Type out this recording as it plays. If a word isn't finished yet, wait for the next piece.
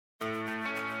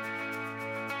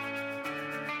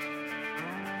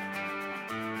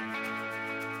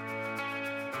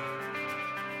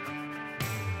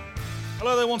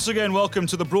there once again. Welcome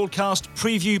to the Broadcast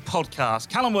Preview Podcast.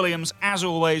 Callum Williams, as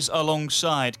always,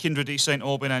 alongside Kyndra de St.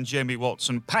 Aubin and Jamie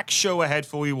Watson. Packed show ahead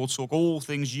for you. We'll talk all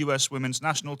things US Women's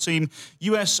National Team,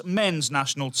 US Men's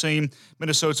National Team.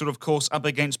 Minnesota, of course, up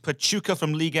against Pachuca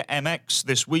from Liga MX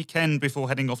this weekend before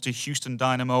heading off to Houston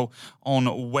Dynamo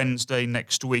on Wednesday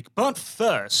next week. But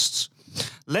first,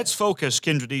 let's focus,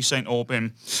 Kyndra de St.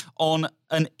 Aubin, on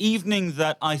an evening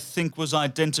that I think was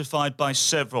identified by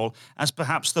several as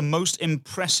perhaps the most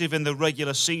impressive in the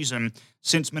regular season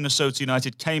since Minnesota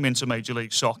United came into Major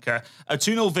League Soccer. A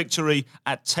 2-0 victory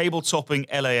at table-topping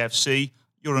LAFC.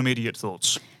 Your immediate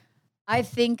thoughts? I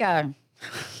think my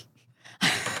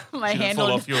handle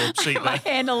fall off your seat there. My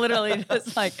handle literally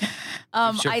just like.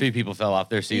 I'm sure a few people fell off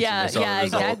their seats. Yeah,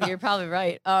 exactly. You're probably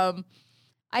right.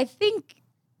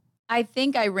 I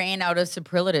think I ran out of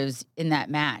superlatives in that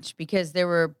match because there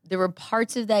were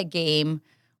parts of that game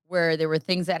where there were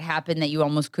things that happened that you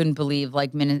almost couldn't believe,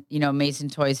 like Mason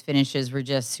Toye's finishes were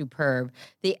just superb.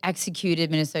 They executed,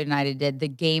 Minnesota United did, the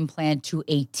game plan to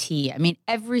a T. I mean,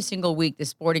 every single week, the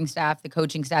sporting staff, the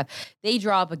coaching staff, they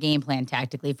draw up a game plan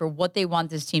tactically for what they want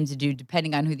this team to do,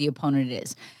 depending on who the opponent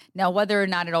is. Now, whether or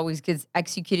not it always gets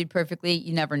executed perfectly,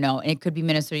 you never know. And it could be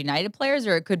Minnesota United players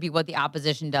or it could be what the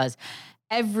opposition does.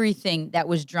 Everything that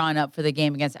was drawn up for the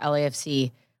game against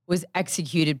LAFC was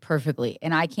executed perfectly.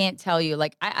 And I can't tell you,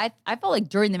 like, I felt like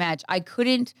during the match, I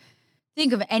couldn't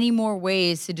think of any more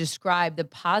ways to describe the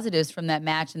positives from that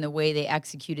match and the way they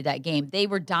executed that game. They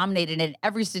were dominated in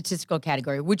every statistical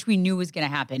category, which we knew was going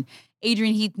to happen.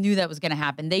 Adrian Heath knew that was going to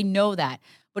happen. They know that.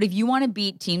 But if you want to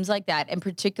beat teams like that, and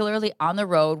particularly on the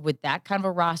road with that kind of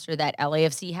a roster that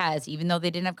LAFC has, even though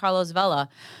they didn't have Carlos Vela,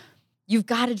 you've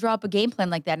got to draw up a game plan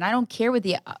like that. And I don't care what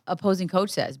the opposing coach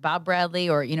says. Bob Bradley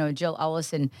or, Jill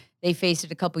Ellison, they faced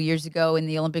it a couple years ago in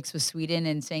the Olympics with Sweden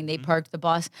and saying they parked the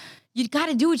bus. You got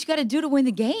to do what you got to do to win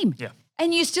the game. Yeah.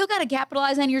 And you still got to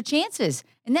capitalize on your chances.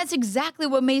 And that's exactly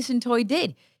what Mason Toye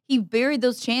did. He buried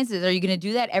those chances. Are you going to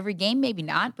do that every game? Maybe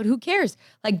not, but who cares?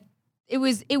 Like, it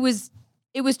was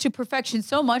to perfection,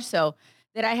 so much so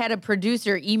that I had a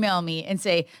producer email me and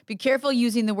say, be careful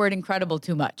using the word incredible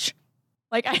too much.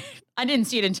 Like, I didn't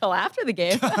see it until after the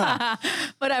game.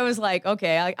 But I was like,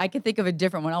 okay, I can think of a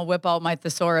different one. I'll whip out my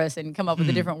thesaurus and come up with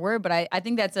a different word. But I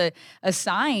think that's a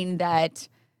sign that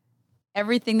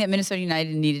everything that Minnesota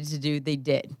United needed to do, they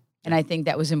did. And I think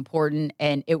that was important.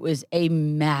 And it was a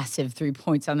massive 3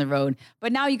 points on the road.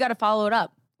 But now you got to follow it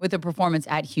up with a performance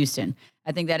at Houston.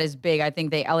 I think that is big. I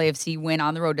think the LAFC win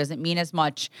on the road doesn't mean as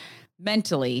much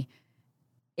mentally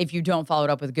if you don't follow it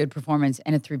up with a good performance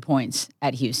and a 3 points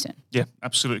at Houston. Yeah,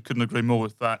 absolutely. Couldn't agree more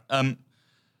with that.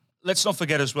 Let's not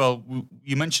forget as well,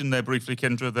 you mentioned there briefly,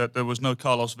 Kyndra, that there was no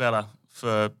Carlos Vela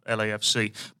for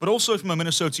LAFC. But also from a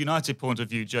Minnesota United point of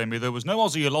view, Jamie, there was no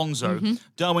Ozzy Alonso.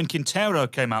 Darwin Quintero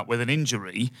came out with an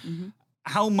injury.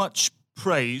 How much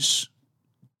praise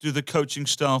do the coaching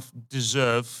staff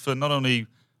deserve for not only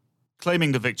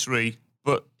claiming the victory,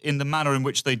 but in the manner in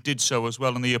which they did so as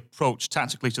well and the approach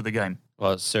tactically to the game?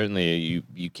 Well, certainly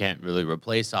you can't really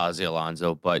replace Ozzy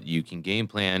Alonso, but you can game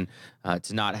plan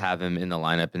to not have him in the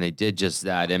lineup, and they did just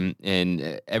that.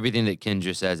 And everything that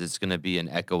Kyndra says, it's going to be an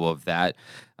echo of that,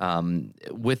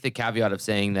 with the caveat of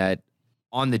saying that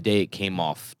on the day it came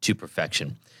off to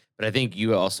perfection. But I think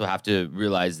you also have to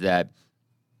realize that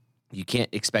you can't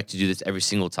expect to do this every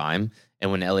single time. And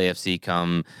when LAFC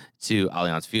come to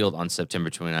Allianz Field on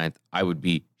September 29th, I would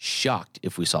be shocked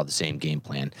if we saw the same game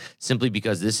plan, simply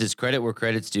because this is credit where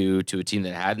credit's due to a team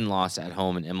that hadn't lost at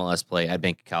home in MLS play at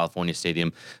Banc of California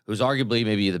Stadium, who's arguably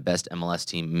maybe the best MLS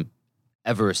team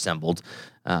ever assembled.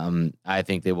 I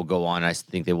think they will go on. I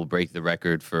think they will break the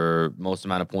record for most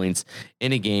amount of points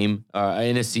in a game,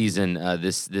 in a season,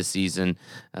 this season.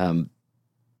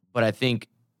 But I think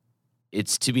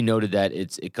it's to be noted that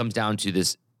it comes down to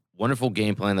this wonderful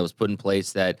game plan that was put in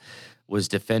place that was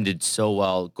defended so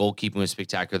well. Goalkeeping was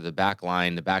spectacular. The back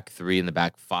line, the back three, and the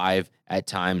back five at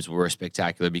times were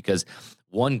spectacular because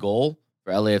one goal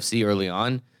for LAFC early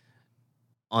on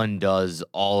undoes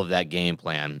all of that game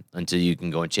plan until you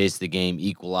can go and chase the game,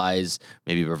 equalize,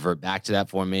 maybe revert back to that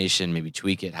formation, maybe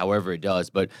tweak it, however it does.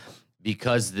 But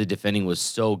because the defending was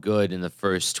so good in the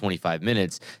first 25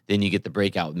 minutes, then you get the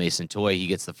breakout with Mason Toye. He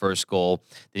gets the first goal.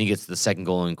 Then he gets the second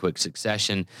goal in quick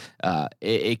succession.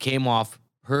 It came off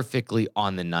perfectly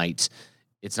on the night.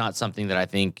 It's not something that I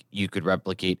think you could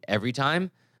replicate every time,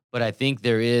 but I think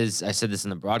there is, I said this in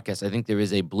the broadcast, I think there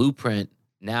is a blueprint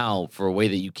now for a way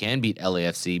that you can beat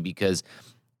LAFC because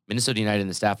Minnesota United and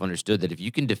the staff understood that if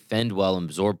you can defend well and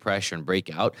absorb pressure and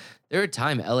break out, there are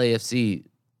times LAFC,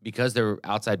 because their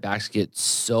outside backs get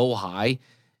so high,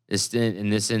 In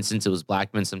this instance, it was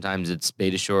Blackman. Sometimes it's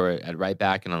Beitashour at right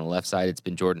back, and on the left side, it's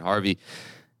been Jordan Harvey.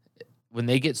 When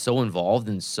they get so involved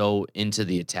and so into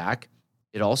the attack,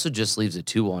 it also just leaves a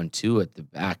 2-on-2 at the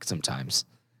back sometimes.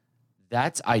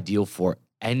 That's ideal for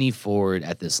any forward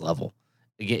at this level.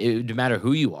 Again, no matter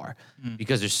who you are,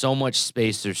 because there's so much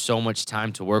space, there's so much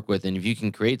time to work with. And if you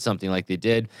can create something like they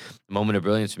did, a moment of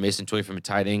brilliance from Mason Toye from a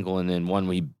tight angle, and then one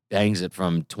where he bangs it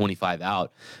from 25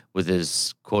 out with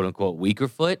his quote-unquote weaker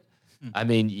foot. I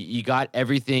mean, you got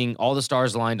everything, all the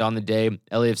stars aligned on the day.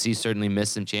 LAFC certainly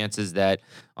missed some chances that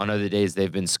on other days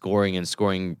they've been scoring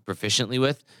proficiently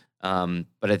with.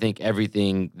 But I think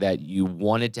everything that you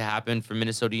wanted to happen for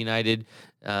Minnesota United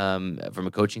from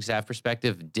a coaching staff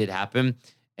perspective did happen.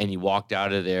 And you walked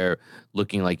out of there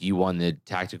looking like you won the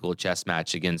tactical chess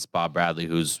match against Bob Bradley,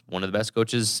 who's one of the best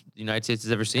coaches the United States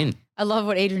has ever seen. I love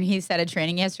what Adrian Heath said at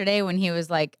training yesterday when he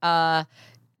was like,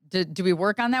 do we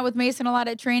work on that with Mason a lot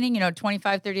at training?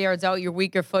 25, 30 yards out, your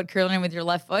weaker foot curling with your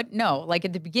left foot? No. Like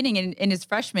at the beginning in his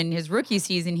his rookie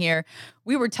season here,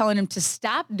 we were telling him to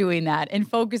stop doing that and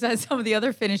focus on some of the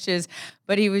other finishes.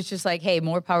 But he was just like, hey,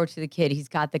 more power to the kid. He's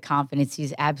got the confidence.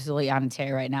 He's absolutely on a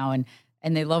tear right now.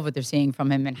 And they love what they're seeing from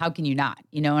him. And how can you not?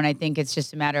 And I think it's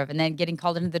just a matter of, and then getting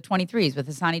called into the 23s with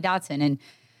Hassani Dotson.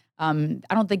 And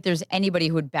I don't think there's anybody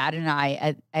who would bat an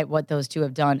eye at what those two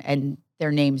have done and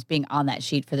their names being on that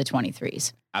sheet for the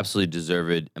 23s. Absolutely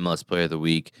deserved MLS Player of the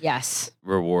Week. Yes.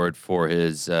 Reward for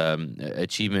his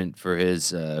achievement for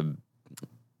his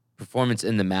performance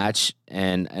in the match.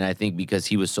 And I think because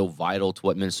he was so vital to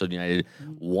what Minnesota United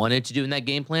wanted to do in that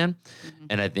game plan.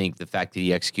 And I think the fact that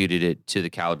he executed it to the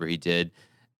caliber he did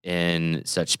in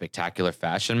such spectacular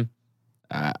fashion,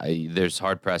 there's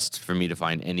hard pressed for me to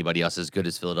find anybody else as good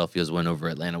as Philadelphia's win over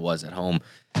Atlanta was at home.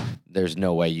 There's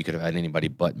no way you could have had anybody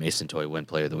but Mason Toye win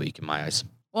Player of the Week in my eyes.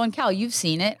 Well, and Cal, you've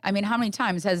seen it. I mean, how many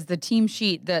times has the team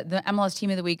sheet, the MLS Team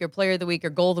of the Week or Player of the Week or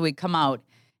Goal of the Week come out,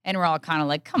 and we're all kind of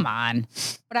like, come on.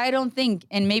 But I don't think,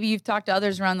 and maybe you've talked to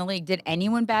others around the league, did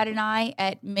anyone bat an eye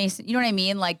at Mason? You know what I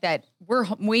mean? Like that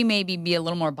we maybe be a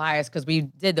little more biased because we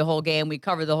did the whole game, we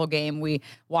covered the whole game, we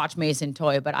watched Mason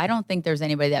Toye, but I don't think there's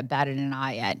anybody that batted an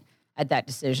eye at that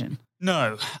decision.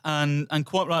 No, and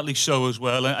quite rightly so as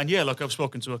well. And yeah, look, I've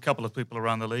spoken to a couple of people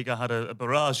around the league. I had a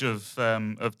barrage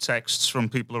of texts from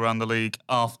people around the league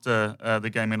after the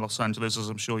game in Los Angeles, as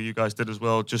I'm sure you guys did as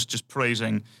well, just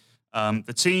praising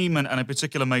the team and in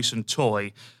particular Mason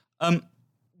Toye.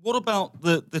 What about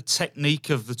the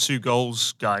technique of the two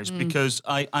goals, guys? Because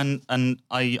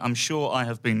I'm sure I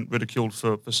have been ridiculed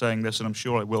for saying this, and I'm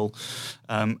sure I will,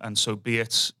 and so be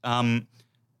it.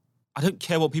 I don't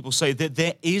care what people say.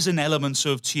 There is an element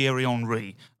of Thierry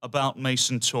Henry about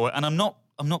Mason Toye, and I'm not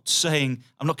saying,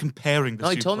 I'm not comparing the two.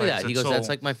 No, he told me that. He goes, all. "That's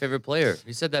like my favorite player."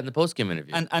 He said that in the post-game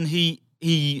interview. And he,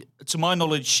 to my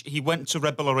knowledge, he went to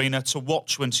Red Bull Arena to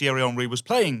watch when Thierry Henry was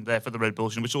playing there for the Red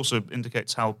Bulls, which also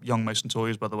indicates how young Mason Toye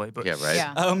is, by the way. But yeah, right.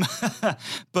 Yeah.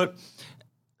 But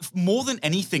more than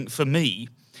anything, for me,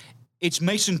 it's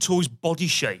Mason Toye's body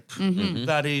shape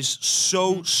that is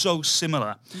so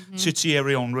similar to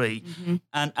Thierry Henry.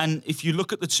 And if you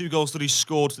look at the two goals that he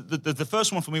scored, the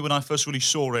first one for me when I first really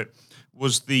saw it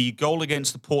was the goal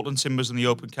against the Portland Timbers in the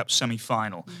Open Cup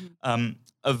semi-final.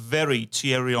 A very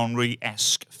Thierry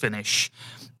Henry-esque finish.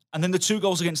 And then the two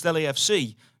goals against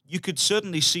LAFC, you could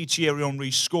certainly see Thierry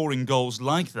Henry scoring goals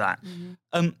like that.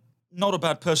 Not a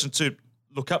bad person to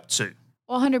look up to.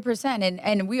 Well, 100%.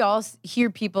 And we all hear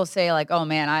people say like, oh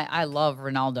man, I love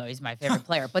Ronaldo. He's my favorite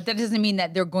player. But that doesn't mean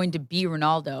that they're going to be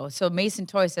Ronaldo. So Mason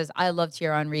Toye says, I love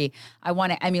Thierry Henry. I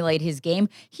want to emulate his game.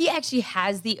 He actually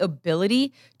has the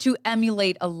ability to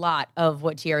emulate a lot of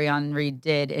what Thierry Henry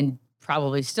did and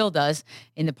probably still does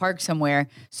in the park somewhere,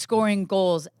 scoring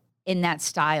goals in that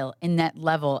style, in that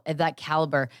level, at that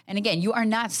caliber. And again, you are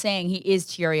not saying he is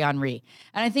Thierry Henry.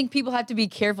 And I think people have to be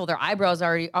careful. Their eyebrows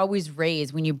are always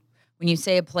raised when you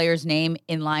say a player's name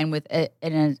in line with a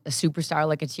superstar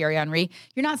like a Thierry Henry.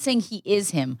 You're not saying he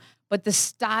is him, but the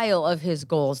style of his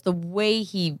goals, the way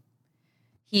he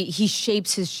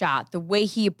shapes his shot, the way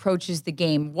he approaches the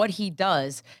game, what he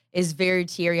does is very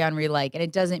Thierry Henry-like. And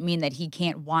it doesn't mean that he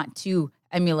can't want to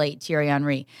emulate Thierry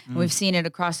Henry. And we've seen it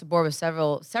across the board with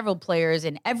several players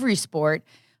in every sport.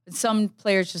 But some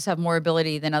players just have more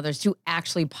ability than others to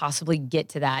actually possibly get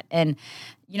to that. And,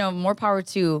 more power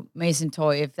to Mason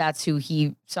Toye if that's who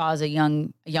he saw as a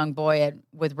young boy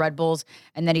with Red Bulls,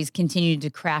 and that he's continued to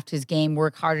craft his game,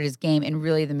 work hard at his game, and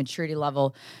really the maturity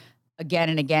level again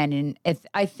and again. And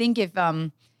I think if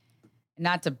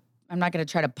not to I'm not going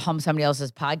to try to pump somebody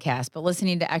else's podcast, but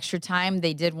listening to Extra Time,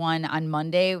 they did one on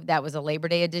Monday that was a Labor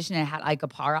Day edition. It had Ike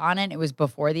Opara on it. It was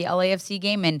before the LAFC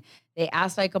game, and they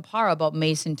asked Ike Opara about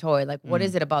Mason Toye, like, what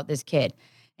is it about this kid?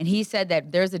 And he said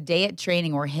that there's a day at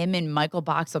training where him and Michael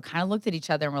Boxall kind of looked at each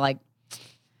other and were like,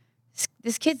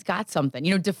 this kid's got something,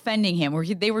 defending him, where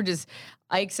they were just,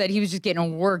 Ike said he was just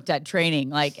getting worked at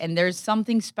training. And there's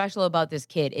something special about this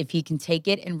kid if he can take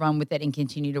it and run with it and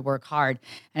continue to work hard.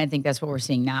 And I think that's what we're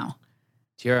seeing now.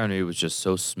 Thierry Henry was just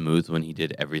so smooth when he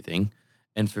did everything.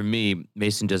 And for me,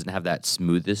 Mason doesn't have that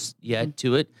smoothness yet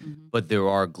to it, but there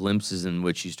are glimpses in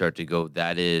which you start to go,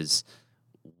 that is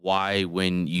why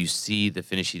when you see the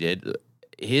finish he did,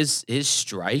 his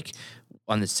strike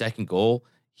on the second goal,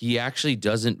 he actually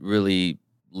doesn't really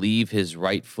leave his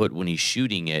right foot when he's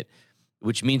shooting it,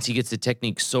 which means he gets the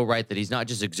technique so right that he's not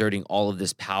just exerting all of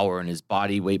this power and his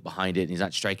body weight behind it, and he's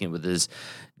not striking it with his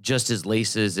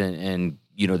laces and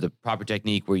the proper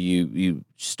technique where you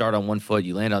start on one foot,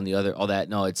 you land on the other, all that.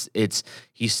 No, it's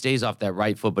he stays off that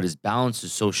right foot, but his balance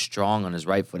is so strong on his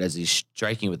right foot as he's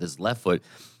striking with his left foot.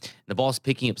 The ball's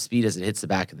picking up speed as it hits the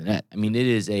back of the net. I mean, it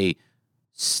is a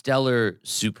stellar,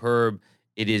 superb.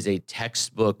 It is a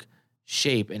textbook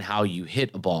shape in how you hit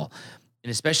a ball,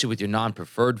 and especially with your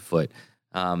non-preferred foot.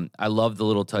 I love the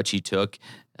little touch he took.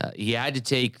 He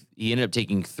ended up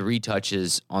taking 3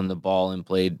 touches on the ball and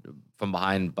played from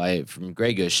behind from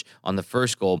Gregush on the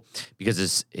first goal,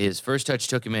 because his first touch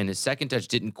took him in. His second touch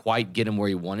didn't quite get him where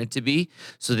he wanted to be.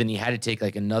 So then he had to take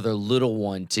like another little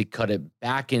one to cut it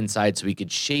back inside so he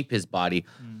could shape his body.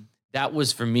 That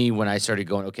was for me when I started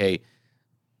going, okay,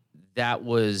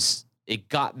 it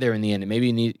got there in the end. And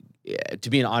maybe to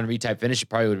be an Henry type finish, it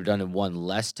probably would have done in one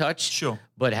less touch. Sure.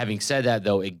 But having said that,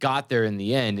 though, it got there in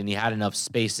the end, and he had enough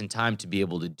space and time to be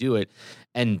able to do it.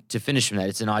 And to finish from that,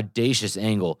 it's an audacious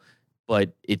angle,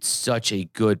 but it's such a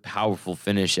good, powerful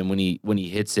finish. And when he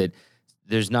hits it,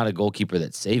 there's not a goalkeeper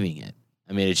that's saving it.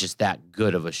 I mean, it's just that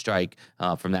good of a strike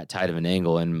from that tight of an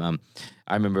angle. And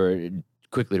I remember,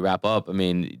 quickly to wrap up, I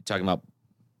mean, talking about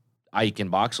Ike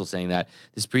and Boxall saying that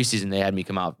this preseason they had me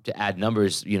come out to add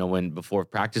numbers, before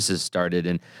practices started,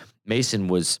 and Mason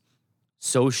was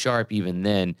so sharp even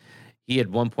then. He at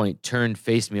one point turned,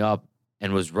 faced me up,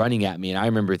 and was running at me, and I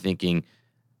remember thinking,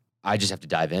 I just have to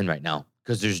dive in right now,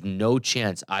 because there's no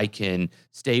chance I can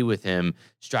stay with him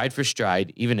stride for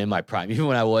stride, even in my prime, even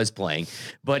when I was playing,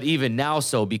 but even now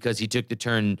so, because he took the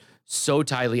turn so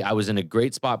tightly. I was in a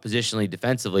great spot positionally,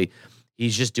 defensively.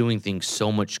 He's just doing things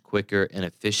so much quicker and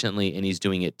efficiently, and he's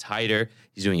doing it tighter.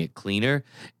 He's doing it cleaner,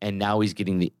 and now he's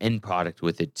getting the end product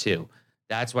with it too.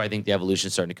 That's why I think the evolution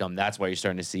is starting to come. That's why you're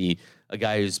starting to see a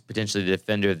guy who's potentially the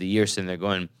defender of the year sitting there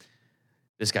going,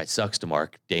 this guy sucks to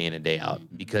mark day in and day out,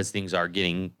 because things are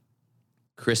getting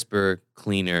crisper,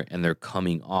 cleaner, and they're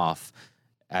coming off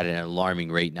at an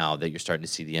alarming rate now that you're starting to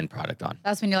see the end product on.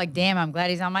 That's when you're like, damn, I'm glad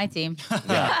he's on my team.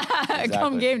 Yeah, exactly.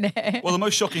 Come game day. Well, the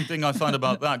most shocking thing I find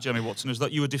about that, Jamie Watson, is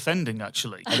that you were defending,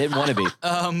 actually. I didn't want to be.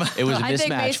 It was a I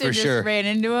think mismatch Mason for just sure. ran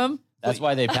into him. That's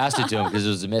why they passed it to him, because it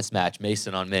was a mismatch.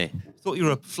 Mason on me. Thought you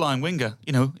were a flying winger,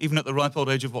 even at the ripe old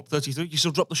age of 33. You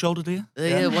still drop the shoulder, do you?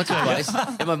 Yeah, once or twice.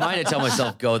 In my mind, I tell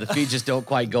myself, go. The feet just don't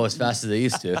quite go as fast as they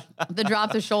used to. The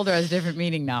drop the shoulder has a different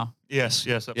meaning now. Yes,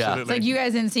 absolutely. It's like you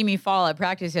guys didn't see me fall at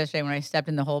practice yesterday when I stepped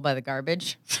in the hole by the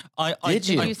garbage. Did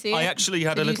you? Did you see it? I actually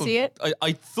had a little. Did you see it?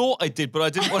 I thought I did, but I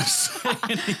didn't want to say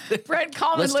anything. Brent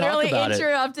Coleman Let's talk literally about it.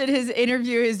 interrupted his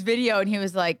interview, his video, and he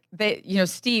was like,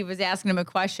 Steve was asking him a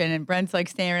question, and Brent's like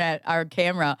staring at our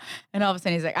camera, and all of a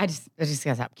sudden he's like, I just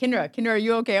gotta stop. Kendra, are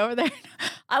you okay over there?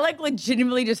 I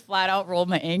legitimately just flat out rolled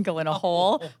my ankle in a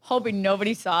hole, hoping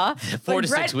nobody saw. 4 to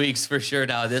 6 weeks for sure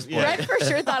now at this point. Brent for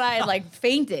sure thought I had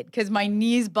fainted because my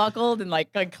knees buckled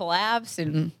and collapsed,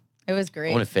 and it was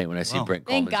great. I want to faint when I see Brent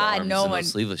Thank Coleman's God arms no in one-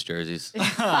 those sleeveless jerseys.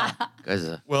 Guy's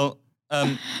a Well,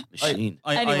 machine.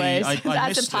 Anyways, I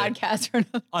that's a missed it. podcast for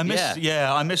another.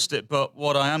 I missed it. But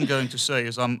what I am going to say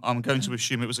is I'm going to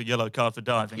assume it was a yellow card for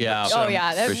diving. Yeah. But, Oh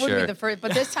yeah, that for would sure. be the first.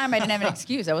 But this time I didn't have an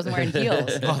excuse. I wasn't wearing heels.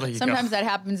 Oh, there you go. Sometimes that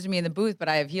happens to me in the booth, but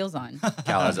I have heels on.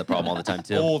 Cal has that problem all the time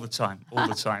too. All the time.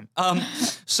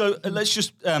 So let's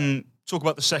just talk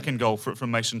about the second goal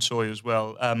from Mason Toye as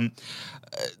well.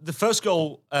 The first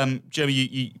goal, Jamie,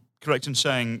 you correct in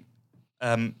saying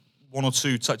 1 or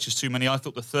 2 touches too many. I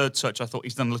thought the third touch,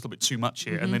 he's done a little bit too much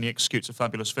here, and then he executes a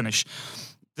fabulous finish.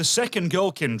 The second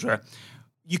goal, Kendra,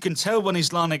 you can tell when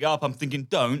he's lining up, I'm thinking,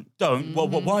 don't. Well,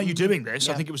 why are you doing this?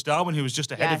 I think it was Darwin who was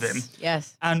just ahead of him.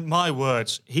 Yes. And my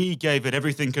words, he gave it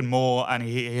everything and more, and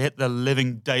he hit the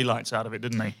living daylights out of it,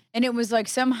 didn't he? And it was like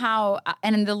somehow,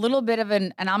 and the little bit of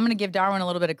and I'm going to give Darwin a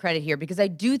little bit of credit here because I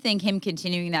do think him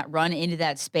continuing that run into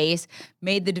that space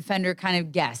made the defender kind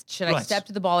of guess, should I step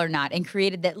to the ball or not? And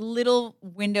created that little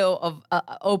window of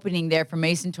opening there for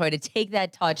Mason Toye to take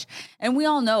that touch. And we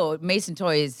all know Mason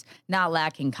Toye is not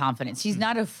lacking confidence. He's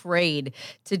not afraid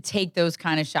to take those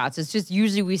kind of shots. It's just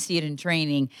usually we see it in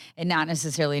training and not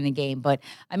necessarily in a game. But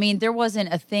I mean, there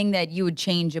wasn't a thing that you would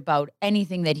change about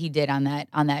anything that he did on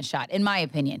that shot, in my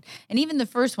opinion. And even the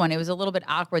first one, it was a little bit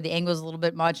awkward. The angle was a little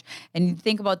bit much. And you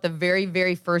think about the very,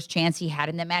 very first chance he had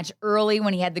in that match early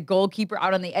when he had the goalkeeper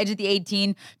out on the edge of the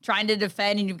 18 trying to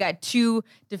defend, and you've got two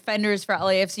defenders for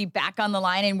LAFC back on the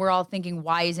line, and we're all thinking,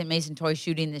 why isn't Mason Toye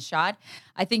shooting this shot?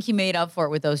 I think he made up for it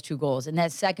with those 2 goals. And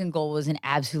that second goal was an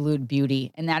absolute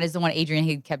beauty. And that is the one Adrian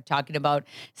Heath kept talking about,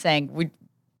 saying, we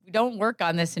don't work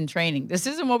on this in training. This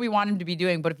isn't what we want him to be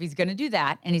doing, but if he's going to do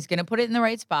that and he's going to put it in the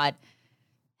right spot,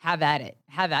 have at it.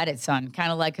 Have at it, son.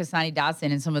 Kind of like Hassani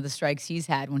Dotson and some of the strikes he's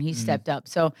had when he stepped up.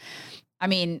 So, I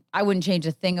mean, I wouldn't change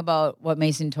a thing about what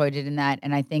Mason Toye did in that.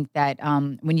 And I think that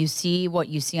when you see what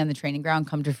you see on the training ground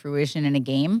come to fruition in a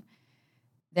game,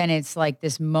 then it's like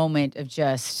this moment of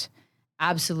just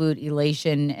absolute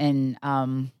elation. And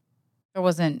there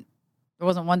wasn't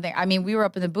one thing. I mean, we were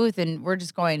up in the booth and we're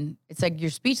just going, it's like you're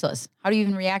speechless. How do you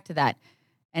even react to that?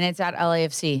 And it's at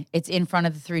LAFC. It's in front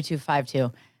of the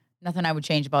 3-2-5-2. Nothing I would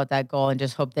change about that goal, and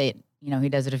just hope that, he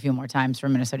does it a few more times for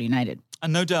Minnesota United.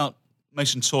 And no doubt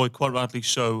Mason Toye, quite rightly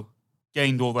so,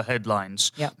 gained all the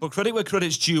headlines. Yep. But credit where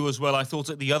credit's due as well. I thought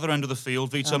at the other end of the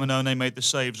field, Vito Mannone made the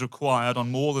saves required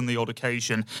on more than the odd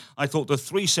occasion. I thought the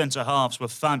 3 centre-halves were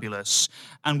fabulous.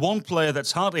 And one player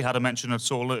that's hardly had a mention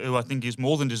at all, who I think is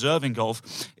more than deserving of,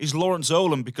 is Lawrence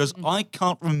Olum, because I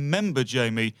can't remember,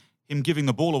 Jamie, him giving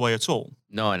the ball away at all.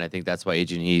 No, and I think that's why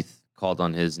Adrian Heath called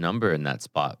on his number in that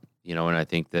spot. And I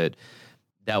think that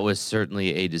was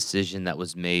certainly a decision that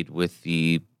was made with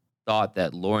the thought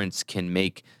that Lawrence can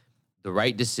make the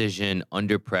right decision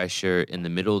under pressure in the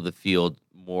middle of the field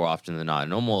more often than not,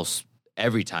 and almost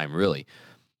every time, really.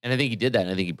 And I think he did that, and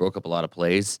I think he broke up a lot of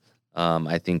plays.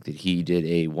 I think that he did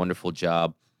a wonderful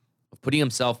job of putting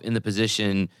himself in the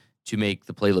position to make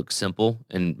the play look simple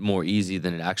and more easy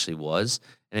than it actually was.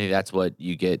 And I think that's what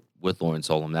you get with Lawrence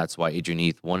Olum. That's why Adrian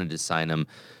Heath wanted to sign him,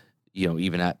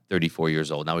 even at 34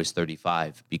 years old. Now he's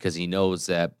 35, because he knows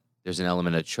that there's an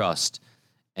element of trust.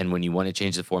 And when you want to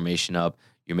change the formation up,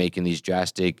 you're making these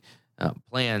drastic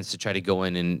plans to try to go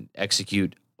in and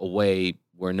execute a way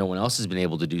where no one else has been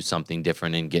able to do something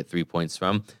different and get 3 points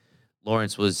from.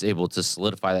 Lawrence was able to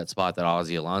solidify that spot that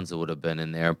Ozzie Alonso would have been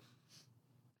in there.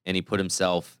 And he put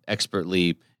himself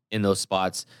expertly in those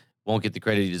spots. Won't get the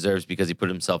credit he deserves because he put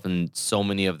himself in so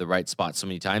many of the right spots so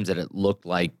many times that it looked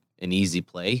like an easy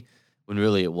play, when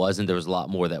really it wasn't. There was a lot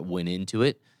more that went into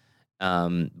it.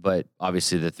 But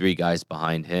obviously the 3 guys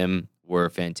behind him were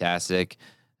fantastic.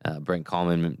 Brent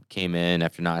Kallman came in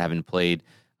after not having played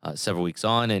several weeks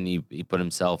on, and he put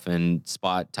himself in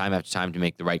spot time after time to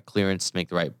make the right clearance, to make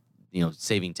the right,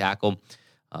 saving tackle.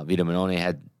 Vito Mannone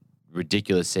had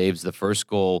ridiculous saves. The first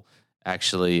goal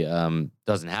actually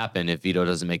doesn't happen if Vito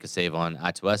doesn't make a save on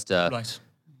Atuesta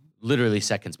literally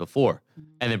seconds before.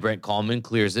 And then Brent Kallman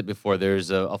clears it before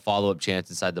there's a follow-up chance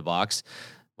inside the box.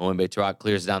 Mohamed Tarak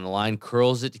clears down the line,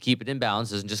 curls it to keep it in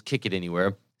bounds, doesn't just kick it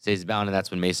anywhere, stays bound, and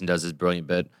that's when Mason does his brilliant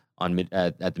bit on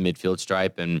at the midfield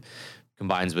stripe and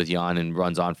combines with Jan and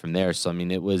runs on from there. So, I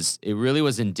mean, it really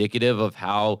was indicative of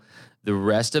how the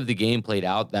rest of the game played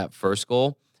out, that first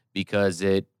goal, because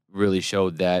it really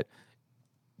showed that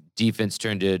defense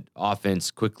turned to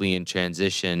offense quickly in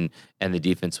transition, and the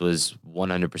defense was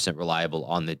 100% reliable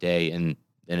on the day, and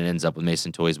then it ends up with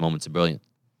Mason Toye's moments of brilliance.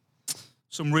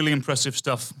 Some really impressive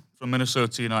stuff from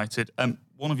Minnesota United.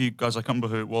 One of you guys, I can't remember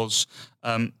who it was,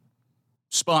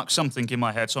 sparked something in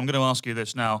my head, so I'm going to ask you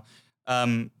this now,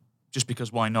 just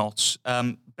because why not?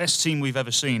 Best team we've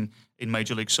ever seen in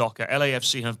Major League Soccer.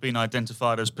 LAFC have been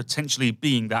identified as potentially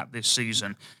being that this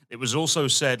season. It was also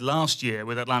said last year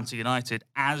with Atlanta United,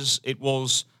 as it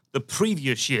was the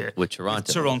previous year with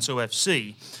Toronto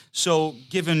FC. So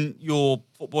given your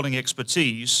footballing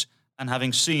expertise and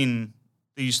having seen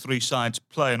these 3 sides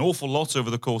play an awful lot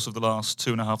over the course of the last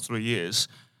 2.5, 3 years,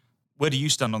 where do you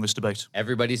stand on this debate?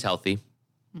 Everybody's healthy.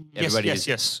 Everybody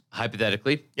Yes.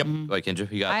 Hypothetically. Yep. Go ahead,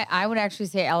 Kendra. You got I would actually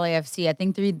say LAFC. I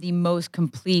think they're the most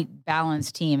complete,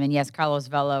 balanced team. And yes, Carlos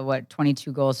Vela,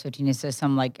 22 goals, 15 assists,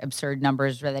 some like absurd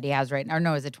numbers that he has right now. Or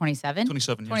no, is it 27?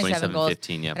 27, yes. 27 goals.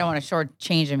 15, yeah. I don't want to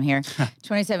shortchange him here.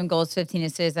 27 goals, 15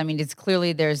 assists. I mean, it's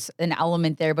clearly there's an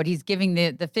element there, but he's giving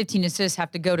the 15 assists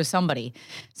have to go to somebody.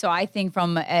 So I think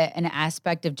from an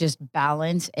aspect of just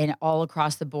balance and all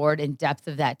across the board and depth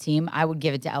of that team, I would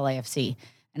give it to LAFC.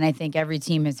 And I think every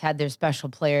team has had their special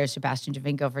players. Sebastian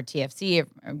Javinko for TFC.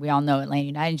 We all know Atlanta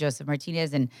United, Joseph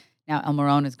Martinez, and now El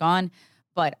Morón is gone.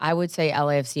 But I would say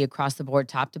LAFC across the board,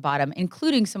 top to bottom,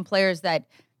 including some players that,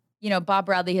 Bob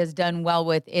Bradley has done well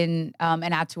with in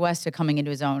an Atuesta coming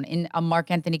into his own, in a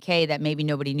Mark Anthony Kaye that maybe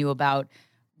nobody knew about,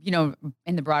 in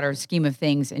the broader scheme of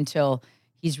things until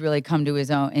he's really come to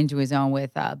into his own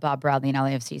with Bob Bradley and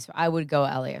LAFC. So I would go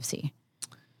LAFC.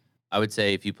 I would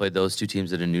say if you played those two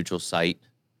teams at a neutral site,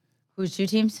 Who's two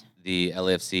teams? the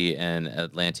LAFC and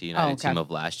Atlanta United team of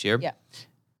last year, Yeah.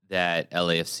 that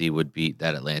LAFC would beat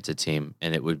that Atlanta team,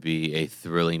 and it would be a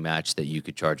thrilling match that you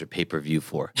could charge a pay-per-view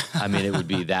for. I mean, it would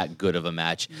be that good of a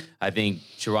match. I think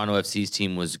Toronto FC's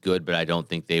team was good, but I don't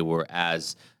think they were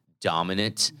as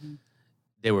dominant.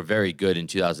 They were very good in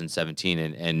 2017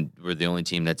 and were the only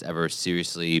team that's ever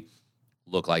seriously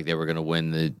looked like they were going to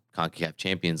win the CONCACAF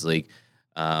Champions League.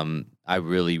 I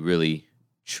really, really,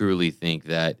 truly think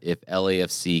that if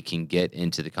LAFC can get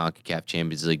into the CONCACAF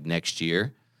Champions League next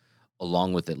year,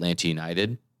 along with Atlanta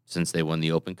United, since they won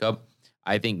the Open Cup,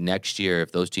 I think next year,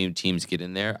 if those teams get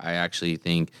in there, I actually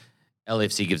think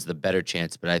LAFC gives the better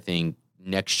chance, but I think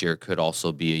next year could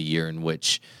also be a year in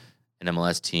which an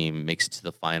MLS team makes it to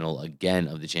the final again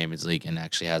of the Champions League and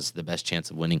actually has the best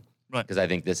chance of winning. Right. Because I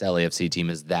think this LAFC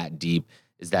team is that deep,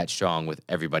 is that strong with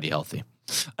everybody healthy.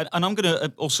 And I'm going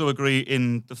to also agree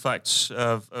in the fact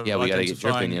of we gotta get your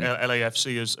identifying opinion.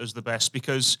 LAFC as the best,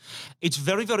 because it's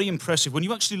very, very impressive when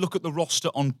you actually look at the roster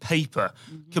on paper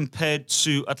compared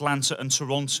to Atlanta and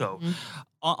Toronto.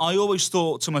 I always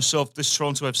thought to myself, this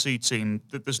Toronto FC team,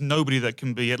 that there's nobody that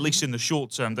can be, at least in the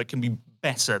short term, that can be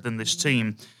better than this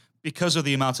team because of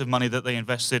the amount of money that they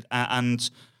invested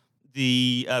and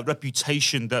the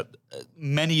reputation that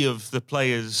many of the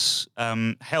players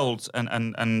held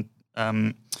and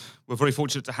we're very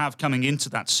fortunate to have coming into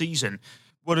that season.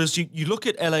 Whereas you look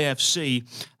at LAFC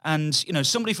and,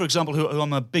 somebody, for example, who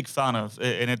I'm a big fan of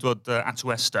in Edward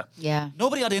Atuesta. Yeah.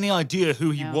 Nobody had any idea who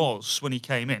he was when he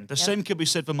came in. The same could be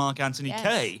said for Mark Anthony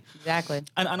Kaye. Exactly.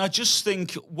 And I just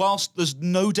think, whilst there's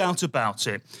no doubt about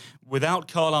it, without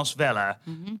Carlos Vela,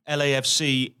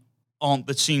 LAFC aren't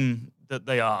the team that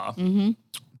they are.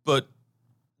 But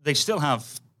they still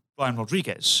have Brian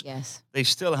Rodriguez. Yes. They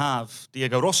still have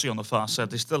Diego Rossi on the far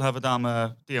side. They still have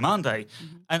Adama Diamande.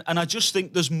 And I just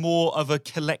think there's more of a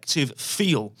collective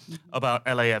feel about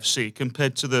LAFC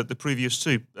compared to the previous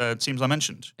two teams I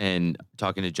mentioned. And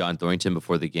talking to John Thornton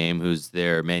before the game, who's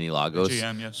their Manny Lagos,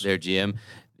 GM, yes. their GM,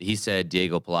 he said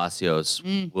Diego Palacios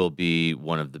will be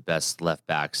one of the best left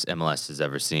backs MLS has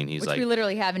ever seen. He's Which we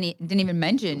literally didn't even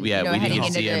mention. Yeah, we heading didn't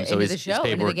into see him. So into his the show, into the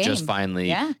paperwork game. just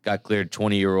finally got cleared.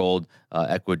 20-year-old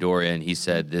Ecuadorian. He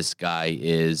said this guy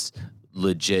is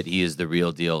legit. He is the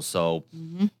real deal. So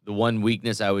the one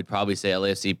weakness I would probably say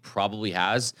LAFC probably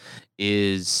has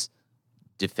is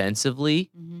defensively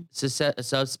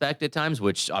suspect at times,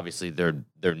 which obviously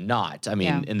they're not. I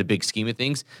mean, in the big scheme of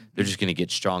things, they're just going to get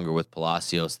stronger with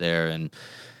Palacios there. And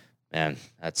man,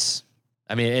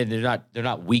 and they're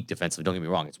not weak defensively. Don't get me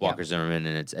wrong. It's Walker Zimmerman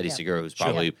and it's Eddie Segura, who's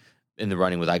probably in the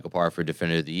running with Iko Parr for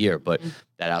Defender of the Year. But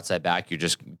that outside back,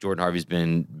 Jordan Harvey's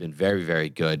been very, very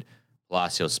good.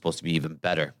 Palacios is supposed to be even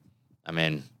better. I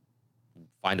mean,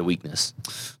 find a weakness.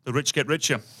 The rich get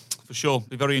richer. For sure.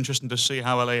 Be very interesting to see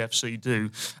how LAFC do.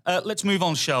 Let's move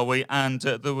on, shall we? And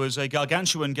there was a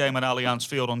gargantuan game at Allianz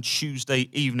Field on Tuesday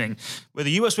evening where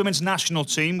the US women's national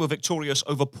team were victorious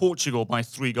over Portugal by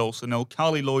 3-0.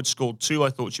 Carly Lloyd scored 2.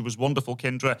 I thought she was wonderful,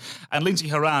 Kendra. And Lindsay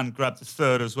Horan grabbed the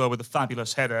 3rd as well with a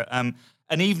fabulous header.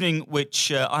 An evening which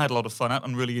I had a lot of fun at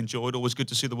and really enjoyed. Always good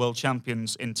to see the world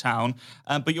champions in town.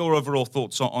 But your overall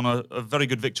thoughts on a very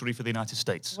good victory for the United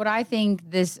States? What I think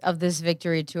this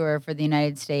victory tour for the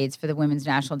United States, for the women's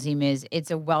national team, is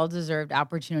it's a well-deserved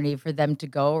opportunity for them to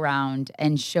go around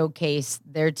and showcase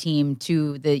their team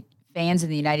to the fans in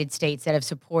the United States that have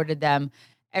supported them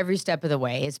every step of the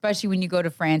way, especially when you go to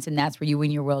France and that's where you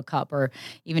win your World Cup, or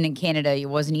even in Canada, it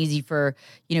wasn't easy for,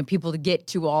 people to get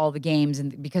to all the games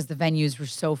and because the venues were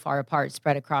so far apart,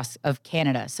 spread across of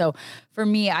Canada. So for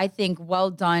me, I think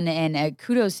well done and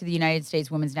kudos to the United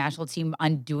States women's national team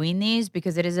on doing these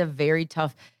because it is a very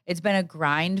tough, it's been a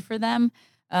grind for them.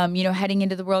 heading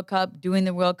into the World Cup, doing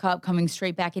the World Cup, coming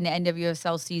straight back into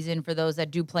NWSL season for those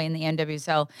that do play in the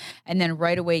NWSL, and then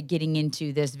right away getting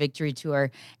into this victory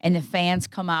tour. And the fans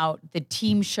come out, the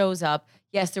team shows up.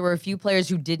 Yes, there were a few players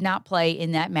who did not play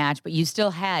in that match, but you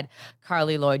still had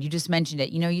Carly Lloyd. You just mentioned it.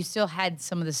 You still had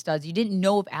some of the studs. You didn't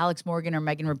know if Alex Morgan or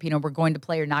Megan Rapinoe were going to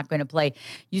play or not going to play.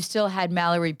 You still had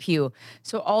Mallory Pugh.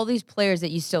 So all these players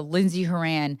that you still, Lindsey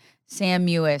Horan, Sam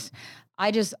Mewis.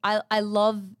 I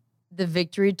love the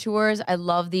victory tours. I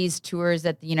love these tours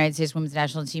that the United States Women's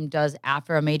National Team does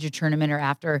after a major tournament or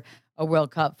after a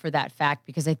World Cup for that fact,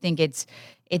 because I think it's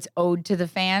owed to the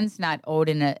fans, not owed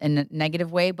in a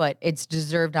negative way, but it's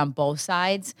deserved on both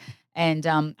sides. And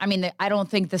I don't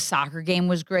think the soccer game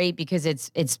was great because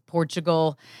it's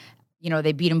Portugal.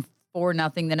 They beat them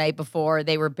 4-0 the night before.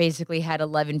 They were basically had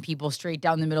 11 people straight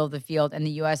down the middle of the field, and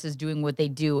the U.S. is doing what they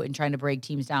do and trying to break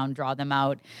teams down, draw them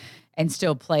out, and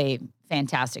still play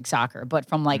fantastic soccer. But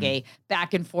from a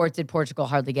back and forth, did Portugal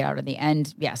hardly get out at the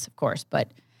end? Yes, of course.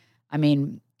 But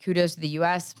kudos to the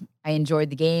U.S. I enjoyed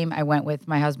the game. I went with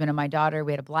my husband and my daughter.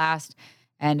 We had a blast.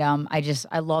 And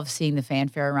I love seeing the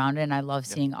fanfare around it. And I love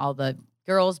seeing all the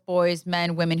girls, boys,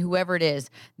 men, women, whoever it is,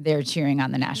 they're cheering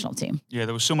on the national team. Yeah,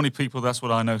 there were so many people, that's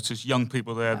what I noticed, young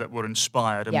people there that were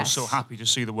inspired and were so happy to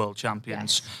see the world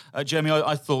champions. Yes. Jamie,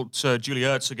 I thought Julie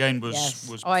Ertz again was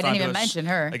fabulous. I didn't even mention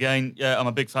her. Again, yeah, I'm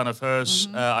a big fan of hers.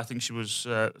 I think she was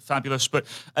fabulous. But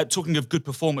talking of good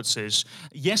performances,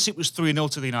 yes, it was 3-0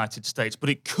 to the United States, but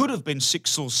it could have been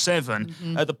 6 or 7.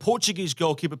 The Portuguese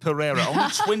goalkeeper Pereira,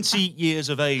 only 20 years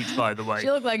of age, by the way.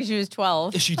 She looked like she was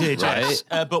 12. She did, yes.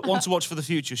 But one to watch for the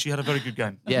future. She had a very good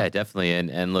game. Yeah, definitely.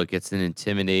 And look, it's an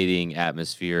intimidating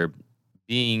atmosphere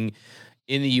being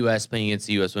in the U.S., playing against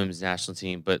the U.S. women's national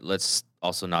team. But let's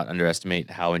also not underestimate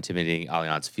how intimidating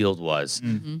Allianz Field was.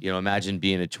 Imagine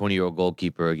being a 20-year-old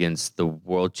goalkeeper against the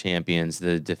world champions,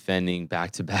 the defending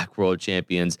back-to-back world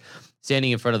champions,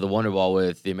 standing in front of the Wonder Wall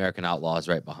with the American Outlaws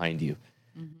right behind you.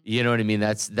 You know what I mean?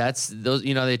 That's those.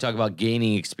 They talk about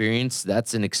gaining experience.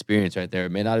 That's an experience right there. It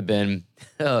may not have been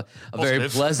a very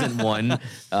pleasant one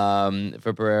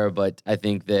for Pereira, but I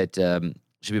think that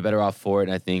should be better off for it.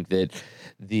 And I think that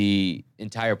the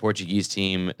entire Portuguese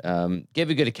team gave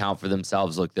a good account for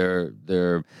themselves. Look,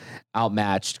 they're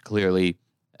outmatched clearly,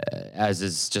 as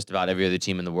is just about every other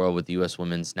team in the world with the U.S.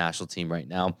 women's national team right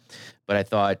now. But I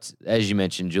thought, as you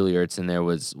mentioned, Julie Ertz in there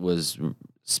was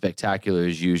spectacular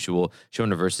as usual, showing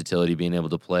her versatility, being able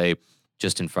to play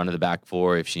just in front of the back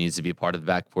four. If she needs to be a part of the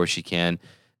back four, she can.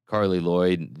 Carly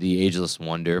Lloyd, the ageless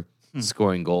wonder,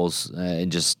 scoring goals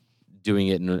and just doing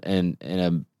it in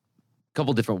a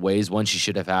couple different ways. One she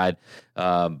should have had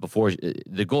before.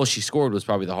 The goal she scored was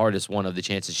probably the hardest one of the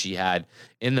chances she had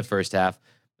in the first half.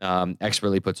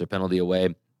 Expertly puts her penalty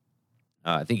away.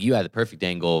 I think you had the perfect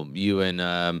angle. You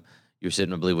and you were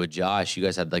sitting, I believe, with Josh. You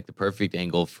guys had the perfect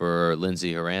angle for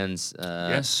Lindsey Horan's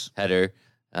header.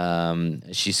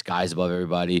 She skies above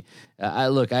everybody.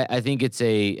 I think it's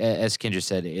as Kendra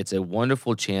said, it's a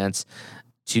wonderful chance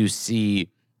to see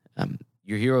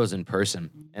your heroes in person.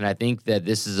 And I think that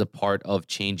this is a part of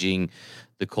changing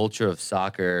the culture of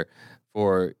soccer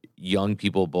for young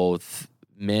people, both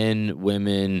men,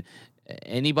 women,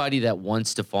 anybody that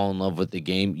wants to fall in love with the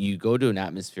game. You go to an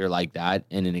atmosphere like that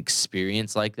and an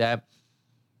experience like that.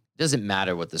 It doesn't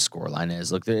matter what the scoreline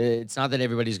is. Look, it's not that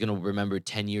everybody's going to remember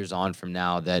 10 years on from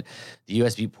now that the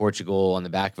U.S. beat Portugal on the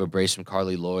back of a brace from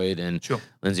Carly Lloyd and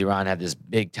Lindsey Horan had this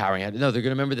big towering head. No, they're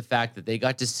going to remember the fact that they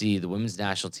got to see the women's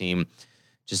national team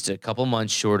just a couple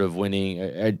months short of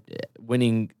winning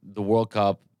the World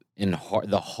Cup in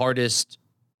the hardest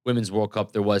women's World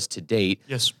Cup there was to date.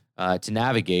 Yes. To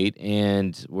navigate,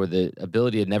 and where the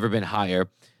ability had never been higher.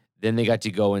 Then they got to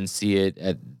go and see it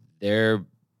at their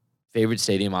favorite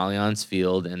stadium, Allianz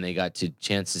Field, and they got to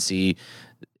chance to see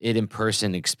it in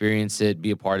person, experience it, be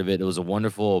a part of it. It was a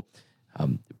wonderful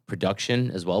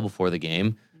production as well before the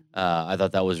game. I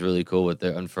thought that was really cool with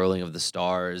the unfurling of the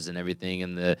stars and everything,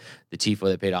 and the tifo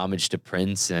that paid homage to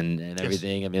Prince and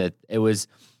everything. I mean, it was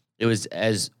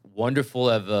as wonderful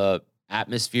of a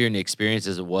atmosphere and experience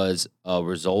as it was a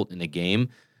result in a game,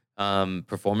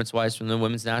 performance-wise from the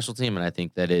women's national team. And I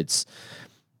think that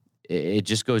it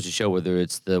just goes to show, whether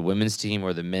it's the women's team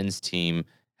or the men's team,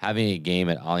 having a game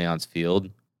at Allianz Field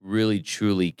really,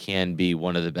 truly can be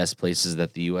one of the best places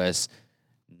that the U.S.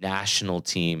 national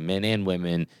team, men and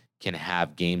women, can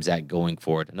have games at going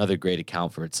forward. Another great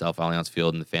account for itself, Allianz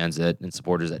Field, and the fans and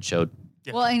supporters that showed.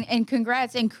 Yeah. Well, and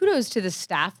congrats and kudos to the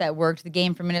staff that worked the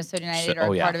game for Minnesota United,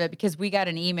 part of it, because we got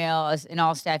an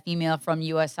all-staff email from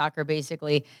U.S. Soccer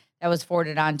basically that was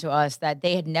forwarded on to us that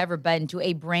they had never been to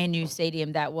a brand new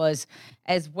stadium that was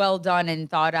as well done and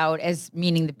thought out as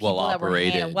meaning the people that were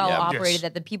Well-operated, well yeah. operated, Yes.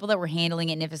 that the people that were handling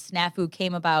it, and if a snafu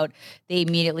came about, they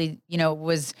immediately,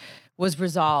 was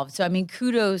resolved. So I mean,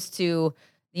 kudos to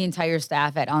the entire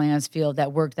staff at Allianz Field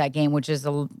that worked that game, which is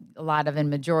a lot of and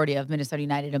majority of Minnesota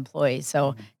United employees.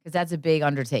 So, because that's a big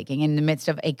undertaking in the midst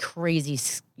of a crazy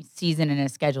season and a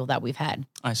schedule that we've had.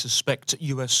 I suspect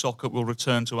US soccer will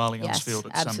return to Allianz Yes, Field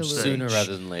at absolutely. some stage. Sooner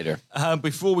rather than later.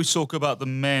 Before we talk about the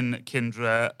men,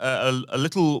 Kendra, a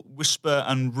little whisper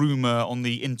and rumour on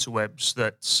the interwebs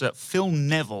that Phil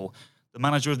Neville, the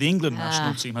manager of the England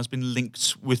national team, has been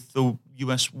linked with the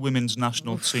US women's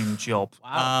national team job.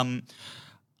 Wow.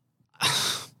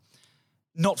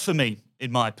 Not for me,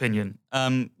 in my opinion.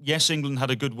 Yes, England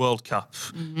had a good World Cup,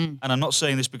 and I'm not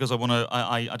saying this because I want to.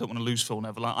 I don't want to lose Phil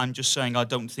Neville. I'm just saying I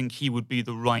don't think he would be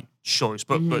the right choice.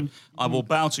 But I will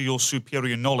bow to your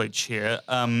superior knowledge here.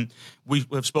 We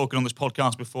have spoken on this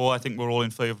podcast before. I think we're all in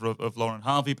favour of Lauren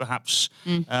Harvey, perhaps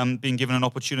being given an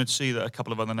opportunity. That a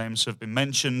couple of other names have been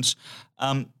mentioned,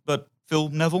 but Phil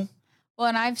Neville. Well,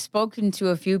 and I've spoken to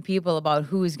a few people about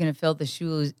who is going to fill the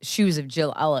shoes of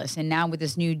Jill Ellis. And now with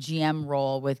this new GM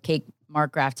role with Kate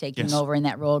Markgraf taking over in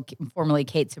that role, formerly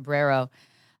Kate Sobrero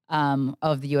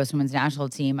of the U.S. Women's National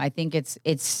Team, I think it's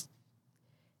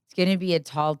going to be a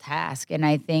tall task. And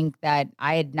I think that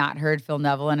I had not heard Phil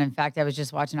Neville. And in fact, I was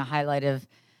just watching a highlight of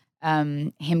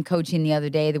him coaching the other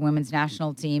day, the women's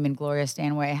national team, and Gloria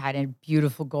Stanway had a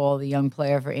beautiful goal, the young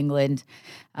player for England,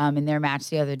 in their match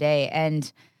the other day.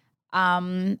 And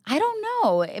I don't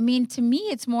know. I mean, to me,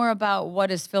 it's more about what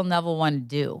does Phil Neville want to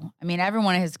do? I mean,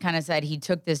 everyone has kind of said he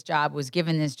took this job, was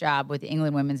given this job with the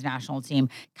England women's national team,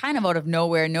 kind of out of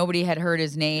nowhere. Nobody had heard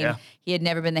his name. Yeah. He had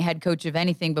never been the head coach of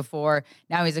anything before.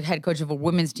 Now he's the head coach of a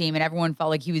women's team, and everyone felt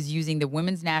like he was using the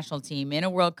women's national team in a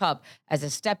World Cup as a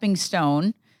stepping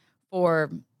stone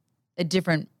for a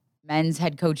different men's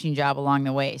head coaching job along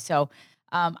the way. So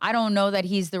I don't know that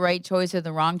he's the right choice or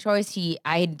the wrong choice.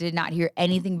 I did not hear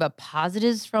anything but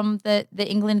positives from the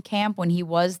England camp when he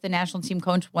was the national team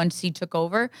coach once he took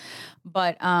over.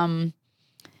 But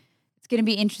it's going to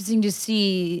be interesting to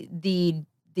see the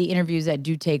interviews that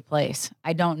do take place.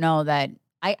 I don't know that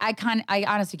I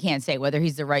honestly can't say whether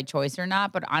he's the right choice or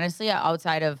not. But honestly,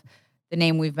 outside of the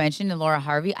name we've mentioned, and Laura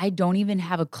Harvey, I don't even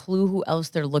have a clue who else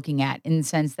they're looking at in the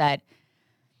sense that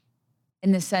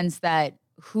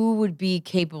who would be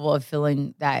capable of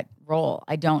filling that role?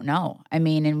 I don't know. I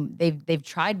mean, and they've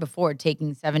tried before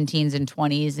taking 17s and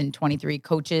 20s and 23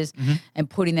 coaches and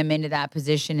putting them into that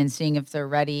position and seeing if they're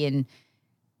ready, and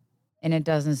it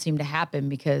doesn't seem to happen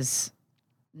because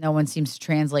no one seems to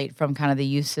translate from kind of the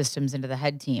youth systems into the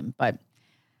head team. But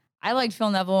I liked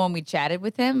Phil Neville when we chatted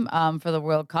with him for the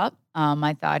World Cup.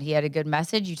 I thought he had a good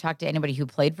message. You talk to anybody who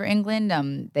played for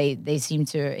England, they seem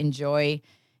to enjoy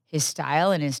his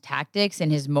style and his tactics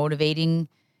and his motivating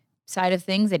side of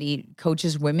things, that he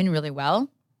coaches women really well.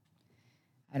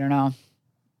 I don't know.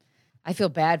 I feel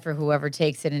bad for whoever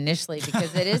takes it initially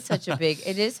because it is such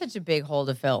a big hole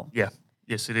to fill. Yeah,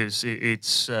 yes, it is.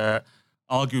 It's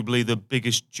arguably the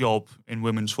biggest job in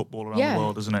women's football around the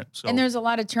world, isn't it? So. And there's a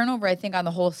lot of turnover, I think, on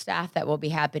the whole staff that will be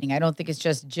happening. I don't think it's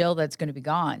just Jill that's going to be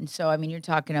gone. So, I mean, you're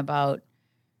talking about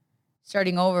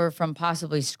starting over from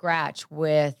possibly scratch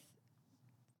with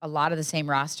a lot of the same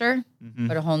roster,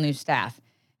 but a whole new staff.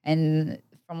 And